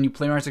like when you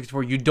play Mario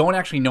 64, you don't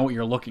actually know what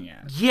you're looking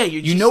at. Yeah,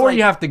 you know where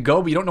you have to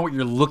go, but you don't know what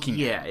you're looking at.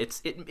 Yeah,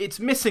 it's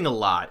missing a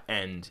lot,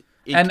 and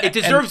it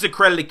deserves the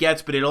credit it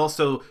gets, but it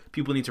also,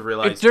 people need to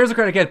realize It deserves the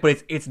credit it gets,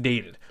 but it's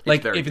dated.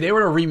 Like very if they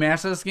were to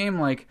remaster this game,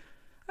 like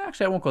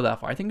actually I won't go that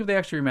far. I think if they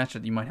actually remastered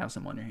it, you might have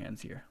some on your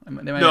hands here. They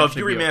might no, if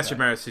actually you be okay with remastered that.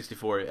 Mario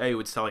 64, it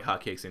would sell like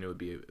hotcakes, and it would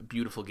be a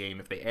beautiful game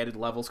if they added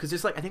levels. Because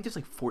there's I think there's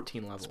like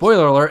 14 levels.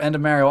 Spoiler alert: End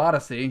of Mario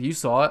Odyssey. You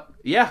saw it.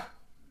 Yeah,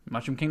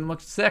 Mushroom Kingdom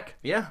looks sick.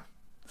 yeah.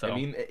 So. I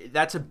mean,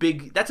 that's a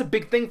big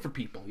thing for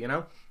people. You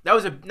know, that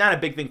was not a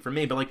big thing for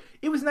me, but like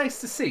it was nice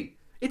to see.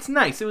 It's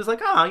nice. It was like,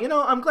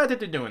 I'm glad that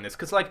they're doing this,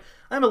 because like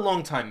I'm a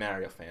longtime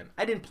Mario fan.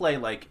 I didn't play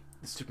like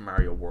the Super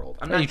Mario World.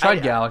 You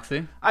tried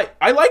Galaxy.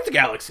 I liked the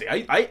Galaxy.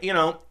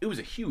 It was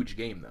a huge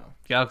game though.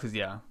 Galaxy's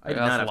yeah. I did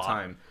That's not a have lot.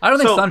 time. I don't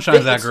think So,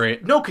 Sunshine's that it's-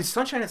 great. No, because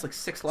Sunshine has like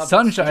 6 levels.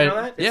 Sunshine, Did you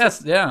know that?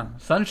 It's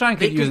yes. Sunshine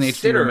could They use an HD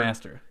consider-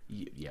 remaster.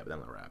 Yeah, but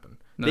that'll never happen.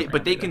 Never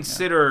But they happened, yeah.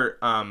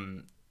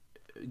 consider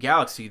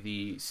Galaxy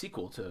the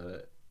sequel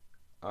to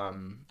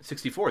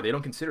 64. They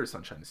don't consider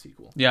Sunshine the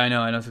sequel, Yeah, I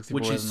know 64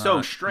 which is not. so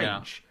Yeah,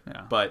 strange.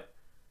 yeah. But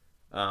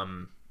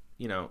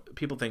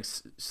people think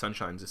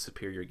Sunshine's a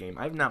superior game.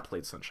 I've not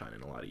played Sunshine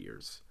in a lot of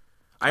years.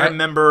 I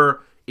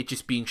remember it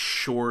just being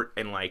short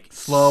and like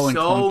Slow and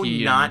so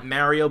clunky not and-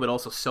 Mario, but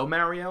also so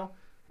Mario.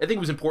 I think it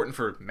was important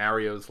for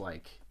Mario's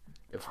like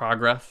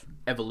Progress.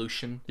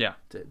 evolution. Yeah.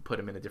 To put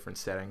him in a different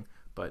setting,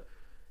 but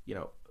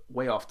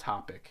way off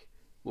topic.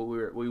 What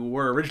we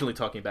were originally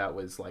talking about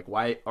was like,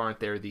 why aren't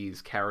there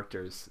these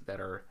characters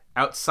that are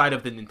outside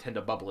of the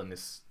Nintendo bubble in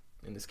this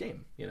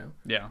game?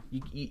 Yeah.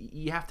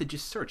 You have to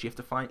just search. You have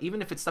to find,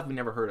 even if it's stuff we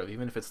never heard of,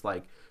 even if it's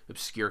like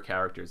obscure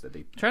characters that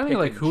they Trying to pick think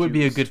like and who would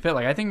be a choose. good fit.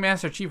 Like I think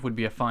Master Chief would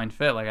be a fine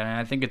fit. Like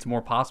I think it's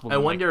more possible. I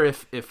than, wonder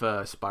if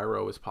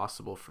Spyro is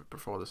possible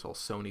before this whole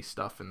Sony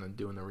stuff and then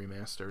doing the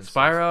remaster. And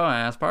stuff.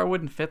 Spyro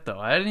wouldn't fit though.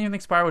 I didn't even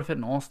think Spyro would fit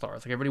in All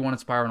Stars. Like everybody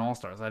wanted Spyro in All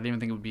Stars. I didn't even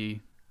think it would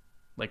be.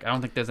 Like I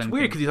don't think there's anything. It's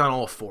weird because he's on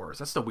all fours.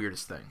 That's the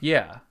weirdest thing.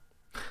 Yeah.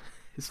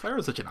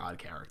 Spyro's such an odd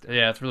character.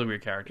 Yeah, it's a really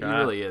weird character. He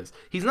really is.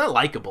 He's not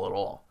likable at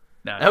all.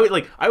 No.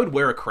 I would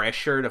wear a Crash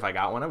shirt if I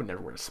got one. I would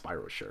never wear a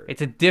Spyro shirt.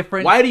 It's a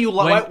different. Why do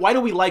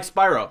when- we like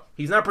Spyro?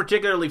 He's not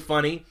particularly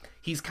funny.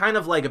 He's kind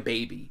of like a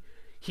baby.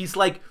 He's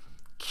like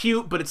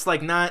cute, but it's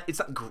like not. It's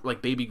not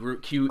like Baby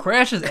Groot cute.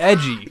 Crash is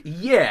edgy,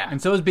 Yeah,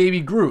 and so is Baby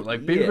Groot.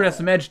 Like Baby Groot has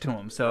some edge to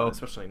him. So,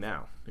 especially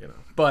now.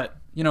 but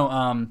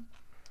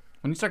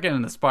when you start getting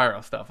into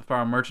Spyro stuff,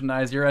 Spyro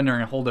merchandise, you're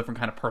entering a whole different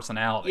kind of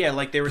personality. Yeah,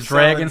 like they were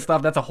Dragon selling-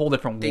 stuff. That's a whole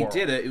different They world.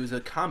 did it. It was a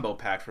combo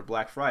pack for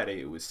Black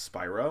Friday. It was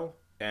Spyro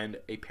and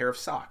a pair of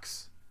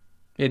socks.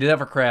 Yeah, they did that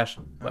for Crash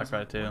Black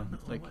Friday too.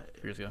 Like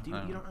years ago. You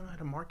don't know how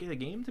to market a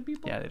game to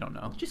people? Yeah, they don't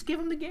know. Just give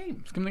them the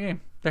game. Just give them the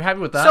game. They're happy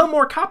with that. Sell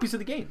more copies of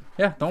the game.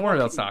 Yeah, don't worry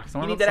about socks.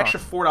 Don't You worry need that about extra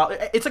socks.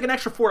 $4. It's like an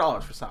extra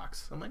 $4 for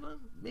socks. I'm like, well,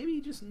 maybe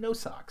just no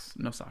socks.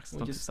 No socks. We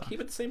Don't do just socks. keep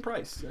it the same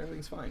price.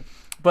 Everything's fine.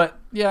 But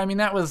yeah, I mean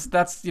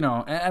that's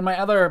and my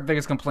other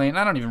biggest complaint.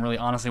 I don't even really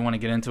honestly want to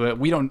get into it.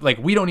 We don't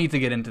need to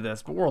get into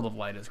this, but World of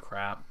Light is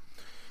crap.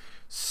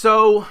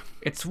 So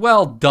It's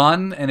well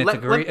done and it's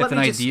it's an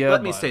idea.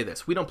 Let me but- say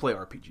this: we don't play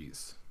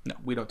RPGs. No.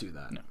 we don't do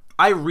that. No.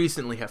 I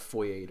recently have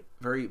foyed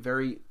very,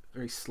 very,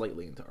 very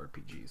slightly into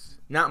RPGs.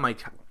 Not my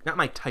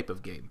type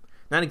of game.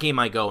 Not a game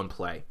I go and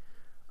play.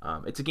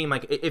 It's a game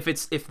like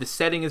if the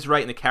setting is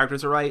right and the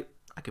characters are right,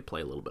 I could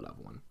play a little bit of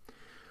one.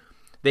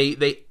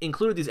 They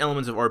included these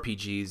elements of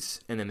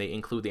RPGs, and then they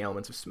include the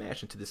elements of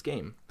Smash into this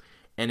game.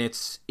 And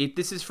this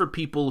is for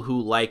people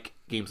who like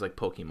games like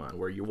Pokemon,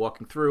 where you're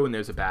walking through and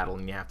there's a battle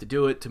and you have to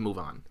do it to move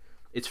on.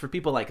 It's for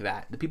people like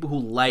that, the people who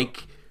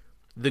like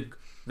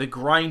the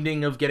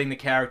grinding of getting the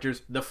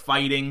characters, the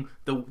fighting,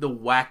 the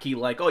wacky,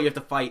 like, oh, you have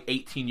to fight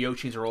 18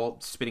 Yoshis are all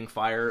spitting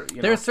fire.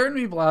 There are certain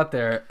people out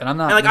there, and I'm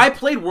not. And like I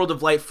played World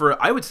of Light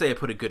I would say I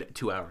put a good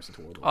 2 hours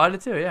into World of Light, I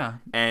did too. Yeah.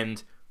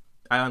 and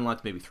I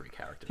unlocked maybe 3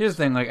 characters. Here's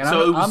the thing, like, and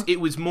So I'm, it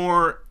was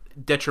more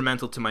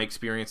detrimental to my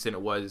experience than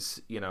it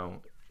was,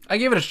 I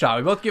gave it a shot.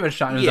 We both gave it a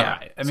shot. And it was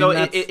alright. I mean, so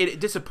that's... it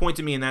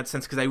disappointed me in that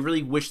sense because I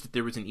really wish that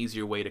there was an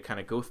easier way to kind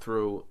of go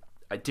through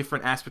a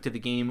different aspect of the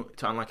game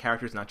to unlock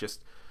characters, not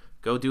just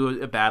go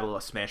do a battle,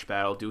 a smash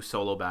battle, do a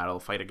solo battle,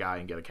 fight a guy,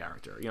 and get a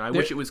character. You know, I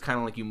wish it was kind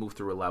of like you move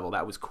through a level.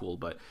 That was cool,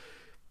 but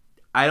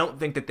I don't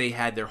think that they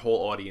had their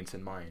whole audience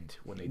in mind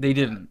when they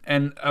didn't.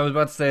 And I was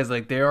about to say, is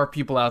like there are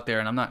people out there,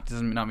 and I'm not. This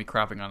is not me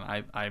crapping on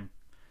it.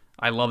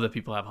 I love that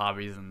people have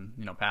hobbies and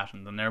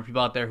passions, and there are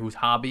people out there whose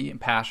hobby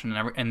and passion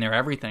and their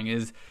everything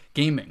is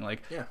gaming.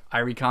 Like I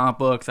read comic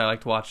books, I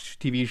like to watch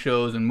TV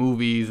shows and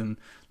movies, and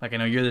like I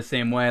know you're the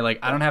same way. Like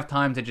I don't have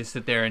time to just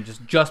sit there and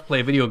just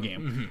play a video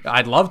game.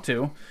 I'd love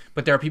to,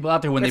 but there are people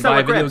out there when they buy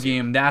a video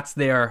game, that's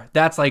where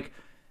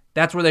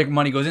their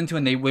money goes into,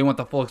 and they want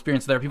the full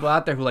experience. So there are people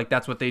out there who like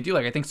that's what they do.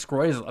 Like I think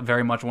Scroy is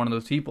very much one of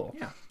those people.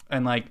 Yeah,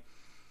 and like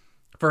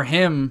for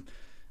him.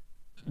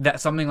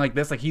 That something like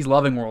this, like he's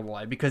loving World of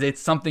Light because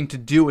it's something to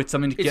do. It's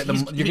something to get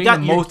you're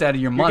getting the most out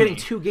of your money. You're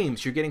getting 2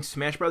 games. You're getting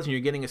Smash Bros. And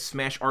you're getting a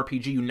Smash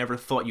RPG you never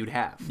thought you'd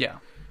have. Yeah.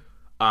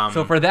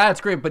 So for that,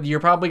 it's great. But you're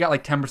probably got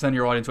like 10% of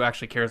your audience who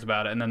actually cares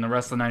about it, and then the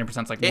rest of the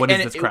 90% is like, what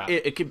is this crap?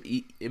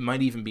 It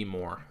might even be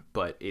more,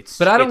 but it's.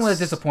 But I don't let it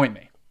disappoint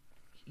me.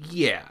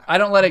 Yeah. I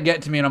don't let it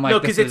get to me, and I'm like, no,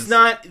 because it's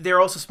not.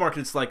 They're also smart.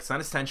 It's like it's not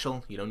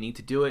essential. You don't need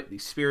to do it.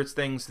 These spirits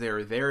things,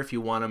 they're there if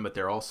you want them, but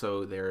they're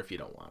also there if you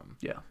don't want them.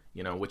 Yeah.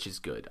 Which is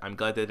good. I'm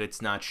glad that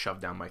it's not shoved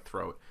down my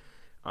throat.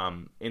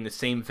 In the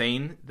same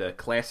vein, the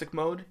classic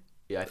mode,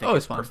 I think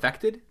it's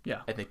perfected.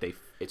 Yeah. I think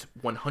it's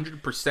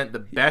 100% the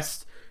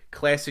best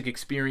classic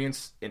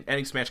experience in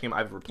any Smash game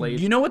I've ever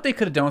played. You know what they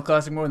could have done with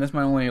classic mode, and that's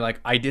my only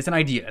idea. It's an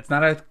idea. It's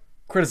not a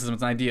criticism.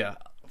 It's an idea.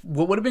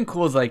 What would have been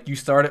cool is like you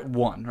start at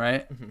 1,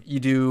 right? Mm-hmm. You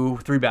do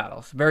 3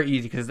 battles. Very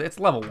easy because it's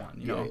level 1.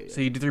 You know,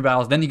 so you do 3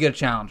 battles, then you get a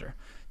challenger.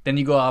 Then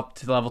you go up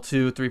to level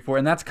 2, 3, 4,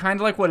 and that's kind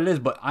of like what it is.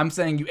 But I'm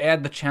saying you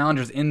add the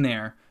challengers in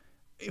there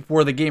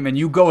for the game, and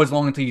you go as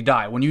long until you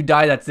die. When you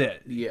die, that's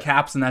it. Yeah.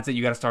 Caps, and that's it.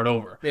 You got to start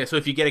over. Yeah. So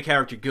if you get a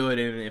character, good,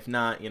 and if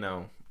not,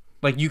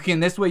 like you can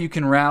this way you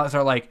can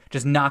start like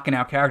just knocking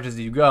out characters as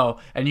you go,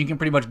 and you can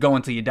pretty much go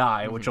until you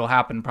die, which will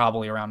happen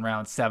probably around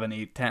round 7,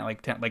 8, 10,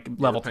 like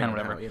level 10,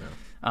 whatever.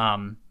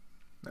 I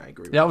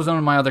agree. That was one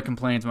of my other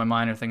complaints, my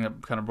minor thing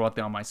that kind of brought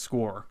down my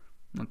score.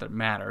 Not that it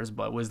matters,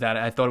 but was that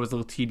I thought it was a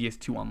little tedious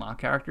to unlock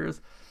characters.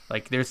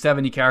 Like there's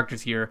 70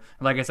 characters here,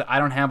 and like I said, I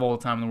don't have all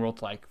the time in the world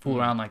to like fool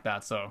around like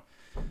that. So,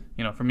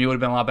 for me, it would have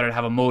been a lot better to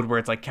have a mode where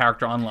it's like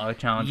character unlock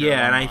challenge.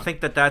 Yeah, and I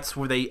think that's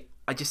where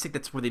I just think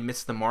that's where they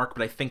missed the mark.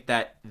 But I think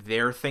that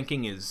their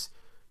thinking is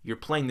you're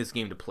playing this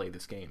game to play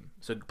this game,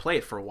 so play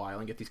it for a while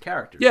and get these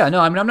characters. Yeah, no,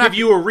 I mean I'm not give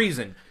you a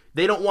reason.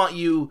 They don't want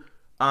you.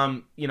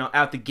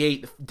 Out the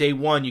gate, day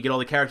 1, you get all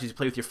the characters, you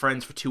play with your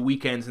friends for 2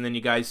 weekends, and then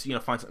you guys,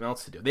 find something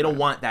else to do. They don't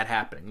want that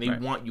happening. They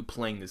want you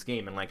playing this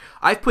game. And, like,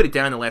 I've put it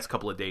down the last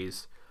couple of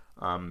days.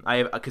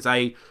 Because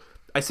I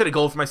set a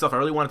goal for myself. I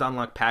really wanted to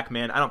unlock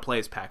Pac-Man. I don't play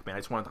as Pac-Man. I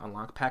just wanted to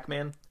unlock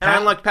Pac-Man. And I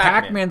unlocked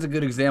Pac-Man. Pac-Man's a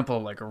good example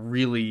of, like, a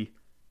really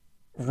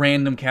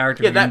random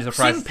character. Yeah,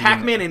 seeing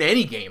Pac-Man in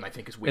any game, I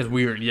think, is weird. It's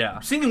weird,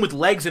 yeah. Seeing him with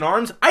legs and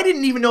arms, I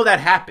didn't even know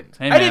that happened.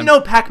 Hey, I didn't know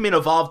Pac-Man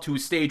evolved to a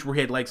stage where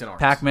he had legs and arms.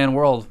 Pac-Man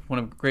World, one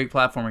of the great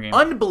platformer games.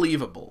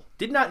 Unbelievable.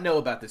 Did not know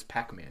about this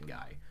Pac-Man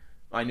guy.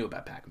 I knew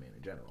about Pac-Man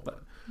in general.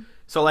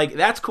 So, like,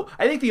 that's cool.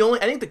 I think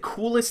the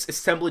coolest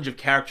assemblage of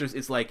characters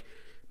is, like,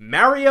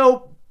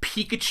 Mario,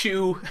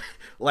 Pikachu,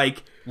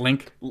 like...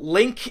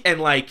 Link,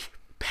 and, like,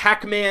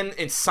 Pac-Man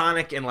and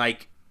Sonic and,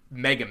 like,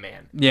 Mega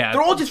Man. Yeah.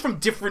 They're all just from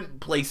different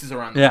places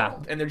around the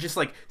world. And they're just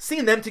like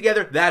seeing them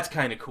together, that's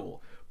kind of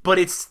cool. But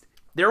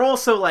they're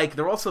also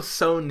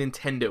so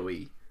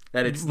Nintendo-y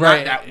that it's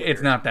not that weird.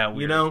 It's not that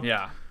weird.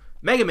 Yeah.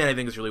 Mega Man I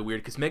think is really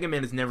weird because Mega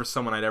Man is never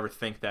someone I'd ever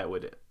think that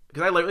would,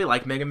 because I really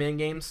like Mega Man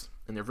games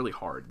and they're really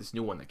hard. This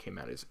new one that came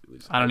out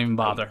I don't even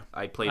bother.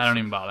 I don't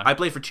even bother. I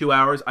played for 2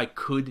 hours. I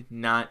could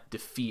not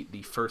defeat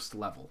the first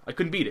level. I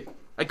couldn't beat it.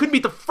 I couldn't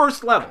beat the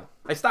first level.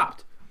 I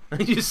stopped. I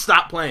just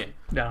stopped playing.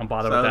 Yeah, I don't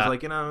bother with that. I was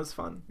like, it was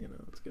fun.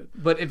 It's good.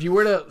 But if you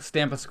were to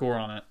stamp a score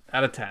on it,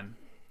 out of 10,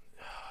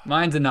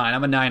 mine's a 9.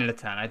 I'm a 9 out of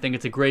 10. I think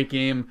it's a great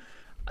game.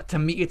 To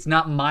me, it's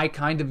not my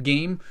kind of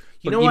game.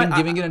 But even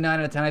giving it a 9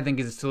 out of 10, I think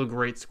is still a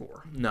great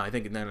score. No, I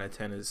think a 9 out of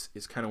 10 is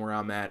kind of where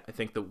I'm at. I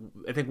think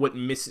what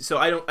misses. So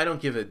I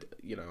don't give it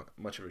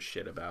much of a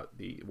shit about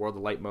the World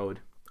of Light mode.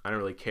 I don't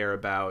really care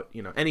about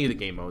any of the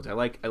game modes. I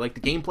like the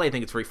gameplay. I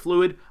think it's very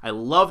fluid. I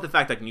love the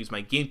fact I can use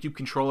my GameCube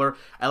controller.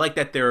 I like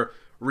that they're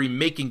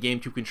remaking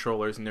GameCube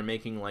controllers and they're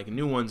making like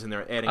new ones and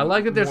they're adding. I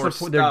like that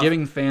they're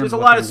giving fans. There's a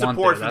lot of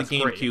support for the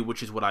GameCube,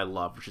 which is what I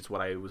love, which is what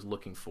I was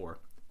looking for.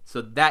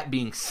 So that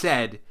being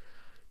said,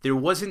 there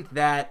wasn't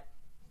that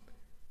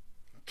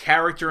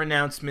character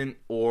announcement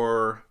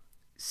or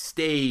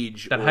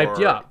stage that hyped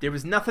you up. There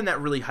was nothing that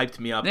really hyped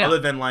me up other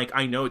than like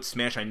I know it's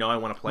Smash, I know I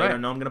want to play it, I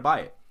know I'm going to buy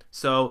it.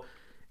 So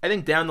I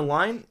think down the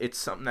line, it's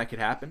something that could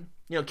happen.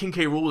 King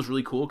K. Rool was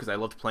really cool because I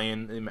loved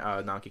playing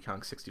Donkey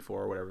Kong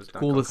 64 or whatever. It was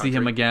cool to see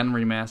him again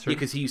remastered. Yeah,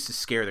 because he used to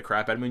scare the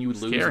crap out of me when you would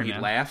lose and he'd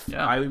laugh.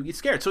 Yeah. I would get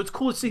scared. So it's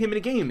cool to see him in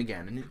a game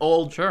again. And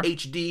all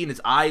HD and his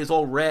eye is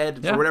all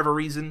red for whatever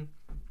reason.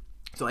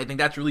 So I think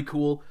that's really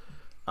cool.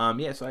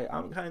 Yeah, so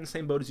I'm kind of in the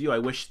same boat as you. I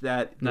wish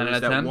that there 9 was out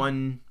of that 10?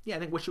 one. Yeah,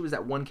 I wish it was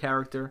that one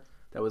character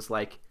that was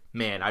like,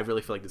 man, I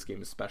really feel like this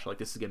game is special. Like,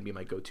 this is going to be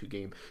my go-to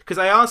game. Because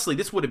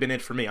this would have been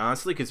it for me,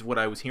 honestly, because what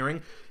I was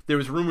hearing, there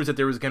was rumors that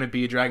there was going to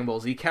be a Dragon Ball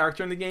Z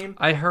character in the game.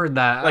 I heard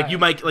that.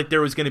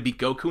 There was going to be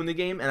Goku in the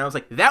game, and I was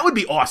like, that would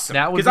be awesome.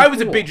 That would Because be I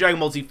was a cool. big Dragon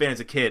Ball Z fan as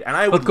a kid, and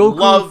I would Goku-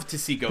 love to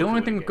see Goku. the only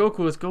in thing the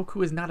with game.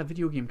 Goku is not a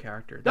video game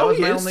character. That No, was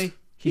he my is. only.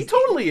 He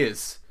totally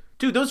is.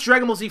 Dude, those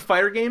Dragon Ball Z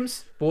fighter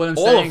games, But what I'm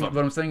all saying, of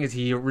them. is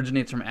he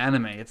originates from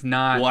anime. It's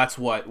not. Well, that's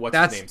what's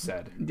That's- his name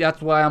said.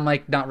 That's why I'm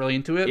like not really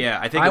into it. Yeah,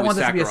 I think it was want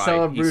this to be a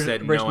Sakurai. He said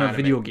celebration no of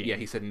video anime. game. Yeah,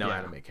 he said no Yeah.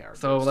 anime characters.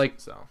 So like,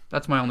 so.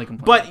 that's my only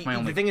complaint. But That's my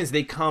only. the thing is,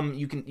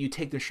 you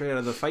take them straight out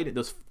of the fight.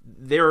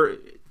 They're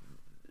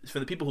for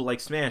the people who like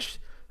Smash.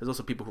 There's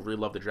also people who really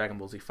love the Dragon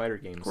Ball Z fighter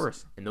games. Of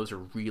course. And those are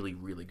really,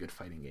 really good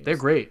fighting games. They're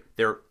great.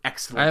 They're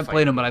excellent. I haven't fighting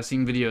played them, but I've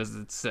seen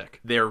videos. It's sick.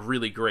 They're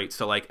really great.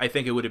 So like, I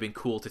think it would have been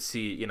cool to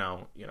see,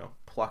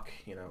 Pluck,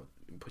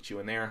 put you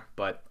in there.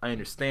 But I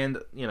understand,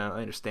 I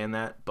understand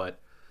that. But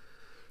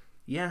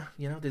yeah,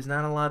 there's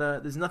not a lot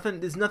of, there's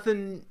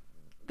nothing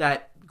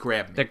that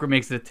grabbed me. That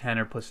makes it a 10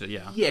 or puts it.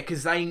 Yeah. Yeah,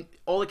 because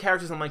all the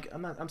characters,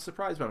 I'm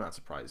surprised, but I'm not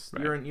surprised.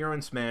 Right. You're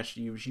in Smash.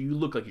 You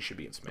look like you should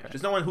be in Smash.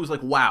 There's no one who's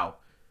like, wow,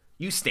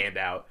 you stand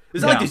out.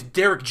 There's not Yeah. like this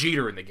Derek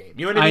Jeter in the game.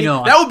 You know what I I mean?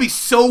 know. That would be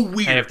so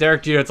weird. Hey, if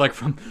Derek Jeter, it's like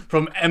from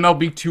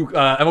MLB to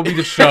MLB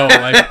the Show,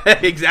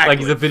 like exactly. like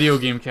he's a video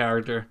game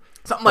character.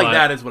 Something like but-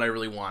 that is what I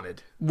really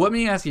wanted. Let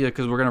me ask you,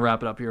 because we're gonna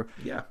wrap it up here.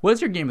 Yeah. What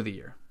is your game of the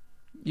year?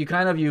 You've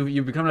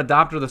become an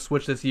adopter of the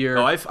Switch this year.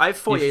 Oh, I've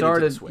foyered into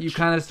the Switch. You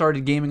kind of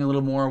started gaming a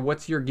little more.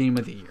 What's your game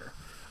of the year?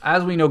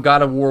 As we know,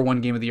 God of War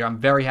won Game of the Year. I'm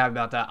very happy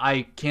about that.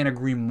 I can't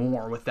agree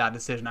more with that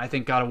decision. I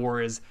think God of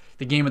War is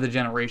the game of the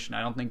generation.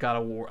 I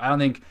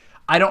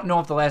don't know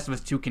if The Last of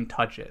Us 2 can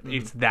touch it. Mm-hmm.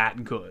 It's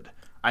that good.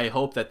 I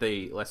hope that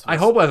they. I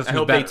hope Last of Us I is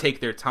hope better. they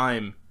take their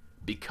time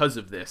because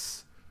of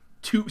this,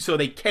 so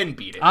they can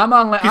beat it. I'm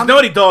on. Because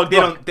Naughty Dog,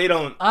 they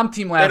don't. I'm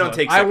Team Last don't of Us.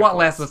 take I second want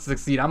place. Last of Us to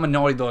succeed. I'm a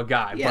Naughty Dog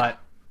guy, Yeah. but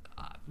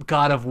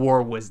God of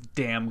War was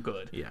damn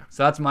good. Yeah.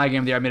 So that's my game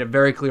of the year. I made it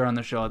very clear on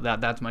the show that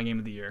that's my game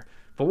of the year.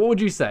 But what would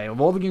you say of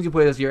all the games you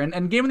played this year? And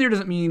game of the year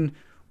doesn't mean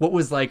what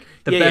was like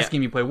the best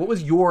game you played. What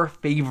was your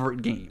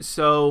favorite game?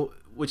 So,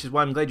 which is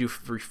why I'm glad you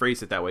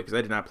rephrased it that way, because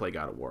I did not play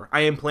God of War.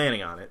 I am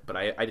planning on it, but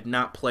I did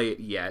not play it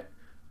yet.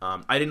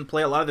 I didn't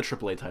play a lot of the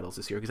AAA titles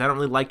this year because I don't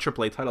really like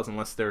AAA titles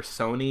unless they're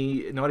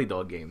Sony Naughty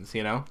Dog games,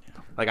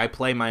 Like, I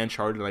play my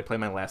Uncharted and I play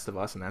my Last of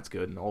Us, and that's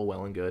good and all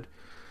well and good.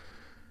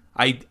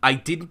 I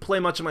didn't play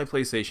much of my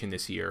PlayStation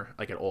this year,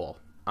 like at all.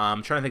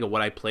 I'm trying to think of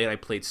what I played. I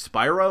played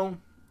Spyro.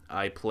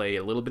 I played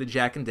a little bit of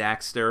Jak and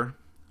Daxter.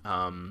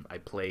 I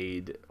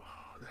played...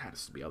 there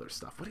has to be other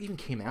stuff. What even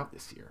came out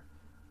this year?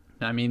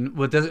 I mean,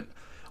 what does it?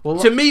 Well,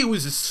 To me, it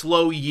was a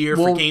slow year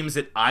for Well- games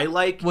that I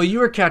like. well, you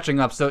were catching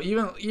up. So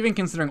even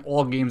considering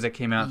all games that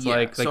came out, Yeah,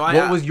 like so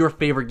what was your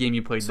favorite game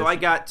you played? So this I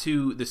year? got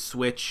to the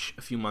Switch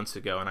a few months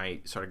ago, and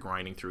I started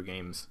grinding through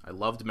games. I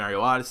loved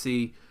Mario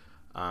Odyssey.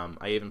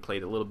 I even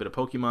played a little bit of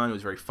Pokemon. It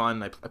was very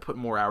fun. I put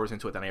more hours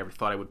into it than I ever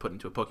thought I would put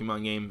into a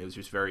Pokemon game. It was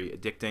just very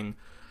addicting.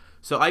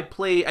 So I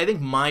think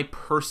my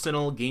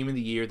personal game of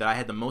the year that I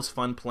had the most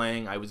fun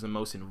playing, I was the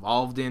most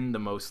involved in, the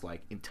most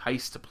like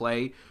enticed to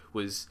play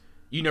was...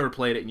 You never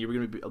played it, and you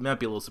were might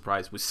be a little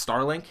surprised. Was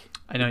Starlink?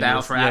 I know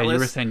Battle for Atlas. you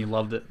were saying you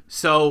loved it.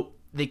 So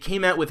they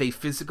came out with a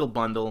physical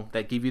bundle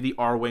that gave you the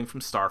R-Wing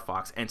from Star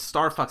Fox, and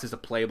Star Fox is a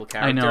playable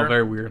character. I know,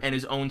 very weird. And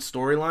his own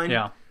storyline.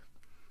 Yeah.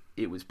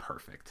 It was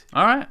perfect.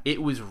 All right.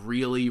 It was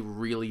really,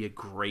 really a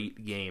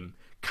great game.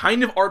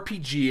 Kind of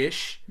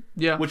RPG-ish,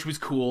 Yeah. which was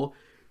cool.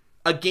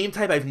 A game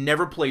type I've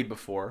never played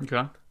before.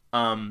 Okay.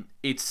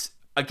 It's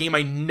a game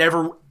I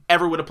never,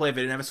 ever would have played if I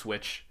didn't have a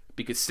Switch,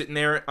 because sitting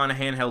there on a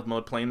handheld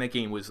mode playing that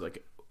game was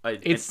like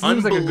an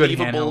seems like a good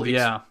unbelievable handheld,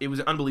 yeah. It was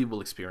an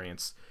unbelievable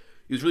experience.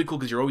 It was really cool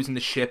because you're always in the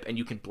ship and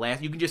you can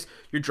blast.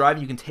 You're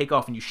driving, you can take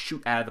off and you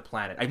shoot out of the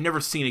planet. I've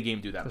never seen a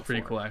game do that before.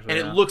 pretty cool, actually,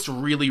 And yeah. it looks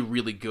really,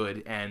 really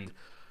good. And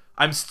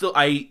I'm still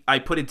I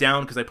put it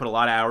down because I put a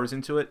lot of hours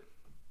into it.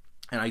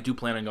 And I do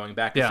plan on going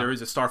back. Because Yeah. there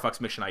is a Star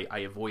Fox mission I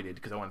avoided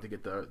because I wanted to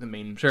get the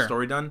main Sure.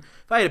 story done.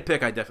 If I had to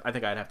pick, I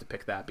think I'd have to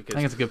pick that because I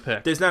think it's a good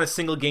pick. there's not a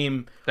single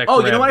game. That Oh,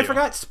 you know what? I grabbed you.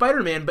 forgot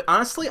Spider-Man. But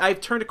honestly, I've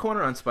turned a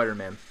corner on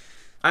Spider-Man.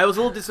 I was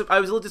a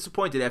little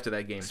disappointed after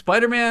that game.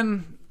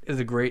 Spider-Man is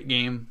a great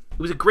game. It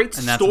was a great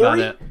And that's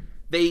story. about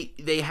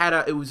They had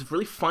it was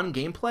really fun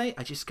gameplay.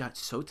 I just got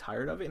so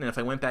tired of it, and if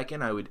I went back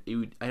in, I'd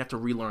have to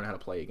relearn how to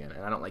play again,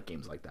 and I don't like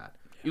games like that.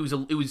 It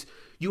was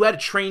you had to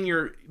train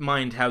your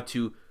mind how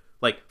to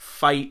like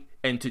fight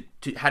and to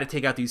how to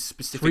take out these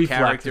specific Reflex,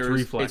 it's characters.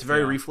 reflex, It's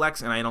very yeah.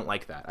 reflex, and I don't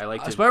like that. I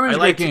like to. Spider-Man's I a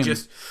like great to game.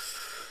 just.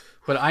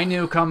 But I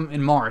knew come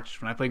in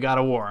March when I played God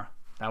of War,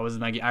 that was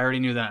my. I already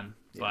knew then.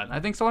 But I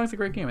think Starlink's a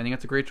great game. I think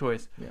it's a great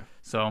choice. Yeah.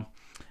 So,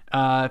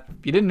 if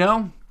you didn't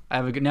know, I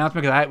have a good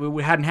announcement because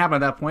it hadn't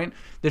happened at that point.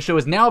 This show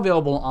is now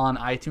available on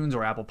iTunes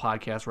or Apple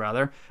Podcasts,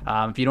 rather.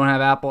 If you don't have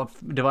Apple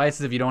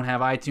devices, if you don't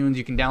have iTunes,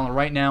 you can download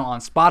right now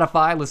on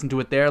Spotify. Listen to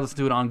it there. Listen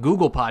to it on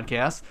Google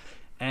Podcasts.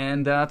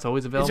 and it's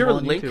always available Is there a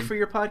on link YouTube. for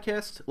your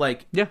podcast?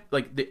 Like, Yeah.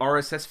 like the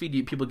RSS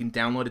feed, people can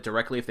download it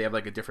directly if they have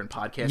like a different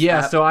podcast Yeah,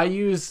 app?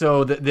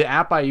 so the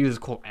app I use is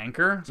called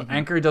Anchor. So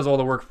Anchor does all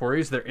the work for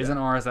you. So there is an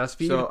RSS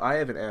feed. So I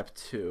have an app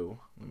too.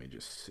 Let me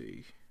just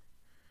see.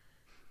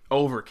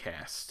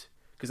 Overcast.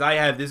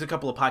 Because there's a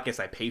couple of podcasts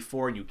I pay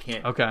for and you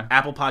can't. Okay.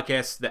 Apple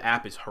Podcasts, the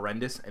app is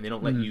horrendous and they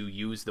don't let you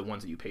use the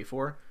ones that you pay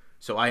for.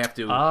 So I have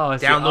to I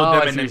see.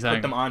 download I them see and what you're then put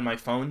saying. them on my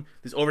phone.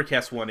 This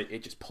Overcast one,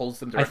 it just pulls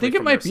them I directly think it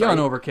from might their be on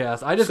site.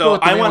 Overcast. I just go So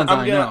with the main ones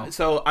I know.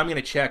 So I'm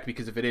gonna check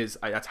because if it is,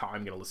 that's how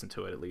I'm gonna listen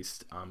to it at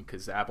least.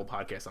 Because the Apple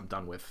Podcast I'm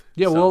done with.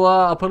 Yeah, So- well,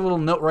 I'll put a little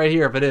note right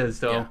here if it is.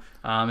 So,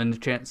 Yeah. and the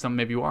chance some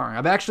maybe you are.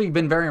 I've actually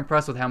been very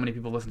impressed with how many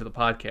people listen to the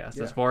podcast.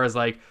 As far as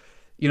like,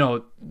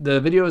 the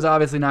video is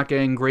obviously not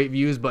getting great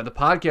views, but the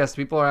podcast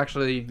people are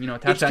actually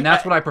attached to, and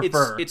that's what I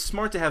prefer. It's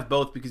smart to have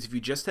both because if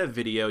you just have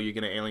video, you're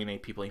gonna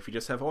alienate people. If you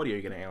just have audio,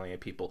 you're gonna alienate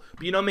people.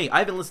 But you know me,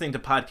 I've been listening to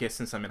podcasts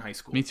since I'm in high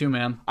school. Me too,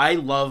 man. I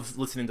love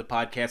listening to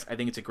podcasts. I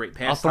think it's a great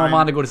pastime. I'll throw them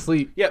on to go to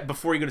sleep. Yeah,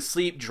 before you go to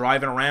sleep,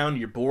 driving around,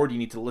 you're bored, you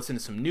need to listen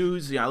to some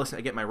news.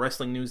 I get my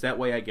wrestling news that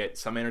way. I get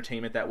some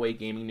entertainment that way,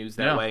 gaming news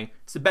that way.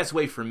 It's the best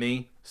way for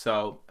me.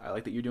 So I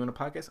like that you're doing a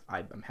podcast.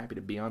 I'm happy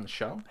to be on the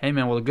show. Hey,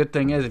 man, well, the good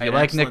thing is, if you An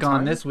like Nick excellent on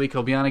time. this week,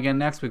 he'll be on again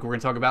next week. We're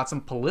going to talk about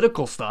some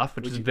political stuff,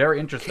 which is very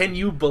interesting. Can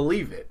you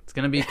believe it? It's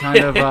going to be kind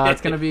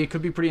of,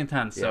 could be pretty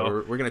intense. Yeah,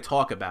 So, we're going to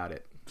talk about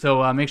it.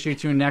 so make sure you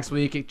tune in next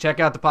week. Check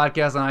out the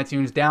podcast on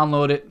iTunes.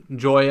 Download it.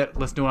 Enjoy it.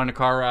 Listen to it on the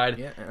car ride.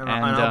 Yeah, and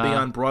I'll be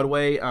on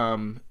Broadway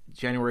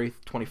January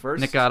 21st.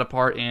 Nick got a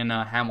part in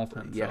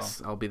Hamilton. Yes,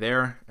 So. I'll be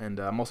there. And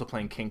I'm also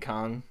playing King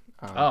Kong.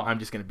 I'm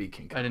just going to be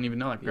King Kong. I didn't even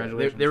know that. They,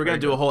 Congratulations. they were going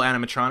to Very do a whole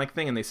animatronic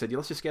thing, and they said,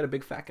 let's just get a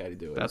big fat guy to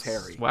do it. That's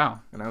It's Harry. Wow.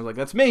 And I was like,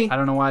 that's me. I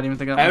don't know why I didn't even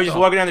think of that I was just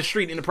myself. walking down the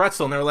street in a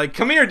pretzel, and they were like,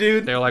 come here,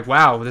 dude. They're like,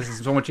 wow, this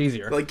is so much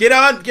easier. Like, get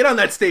on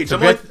that stage. So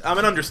I'm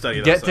an understudy,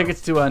 though. Get so. tickets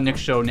to Nick's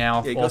show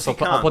now. Yeah, go Also,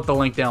 see I'll Kong. put the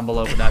link down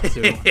below for that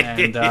too.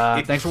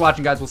 And thanks for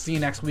watching, guys. We'll see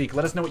you next week.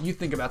 Let us know what you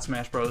think about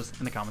Smash Bros.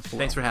 In the comments below.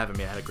 Thanks for having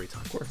me. I had a great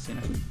time. Of course. See you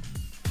next week.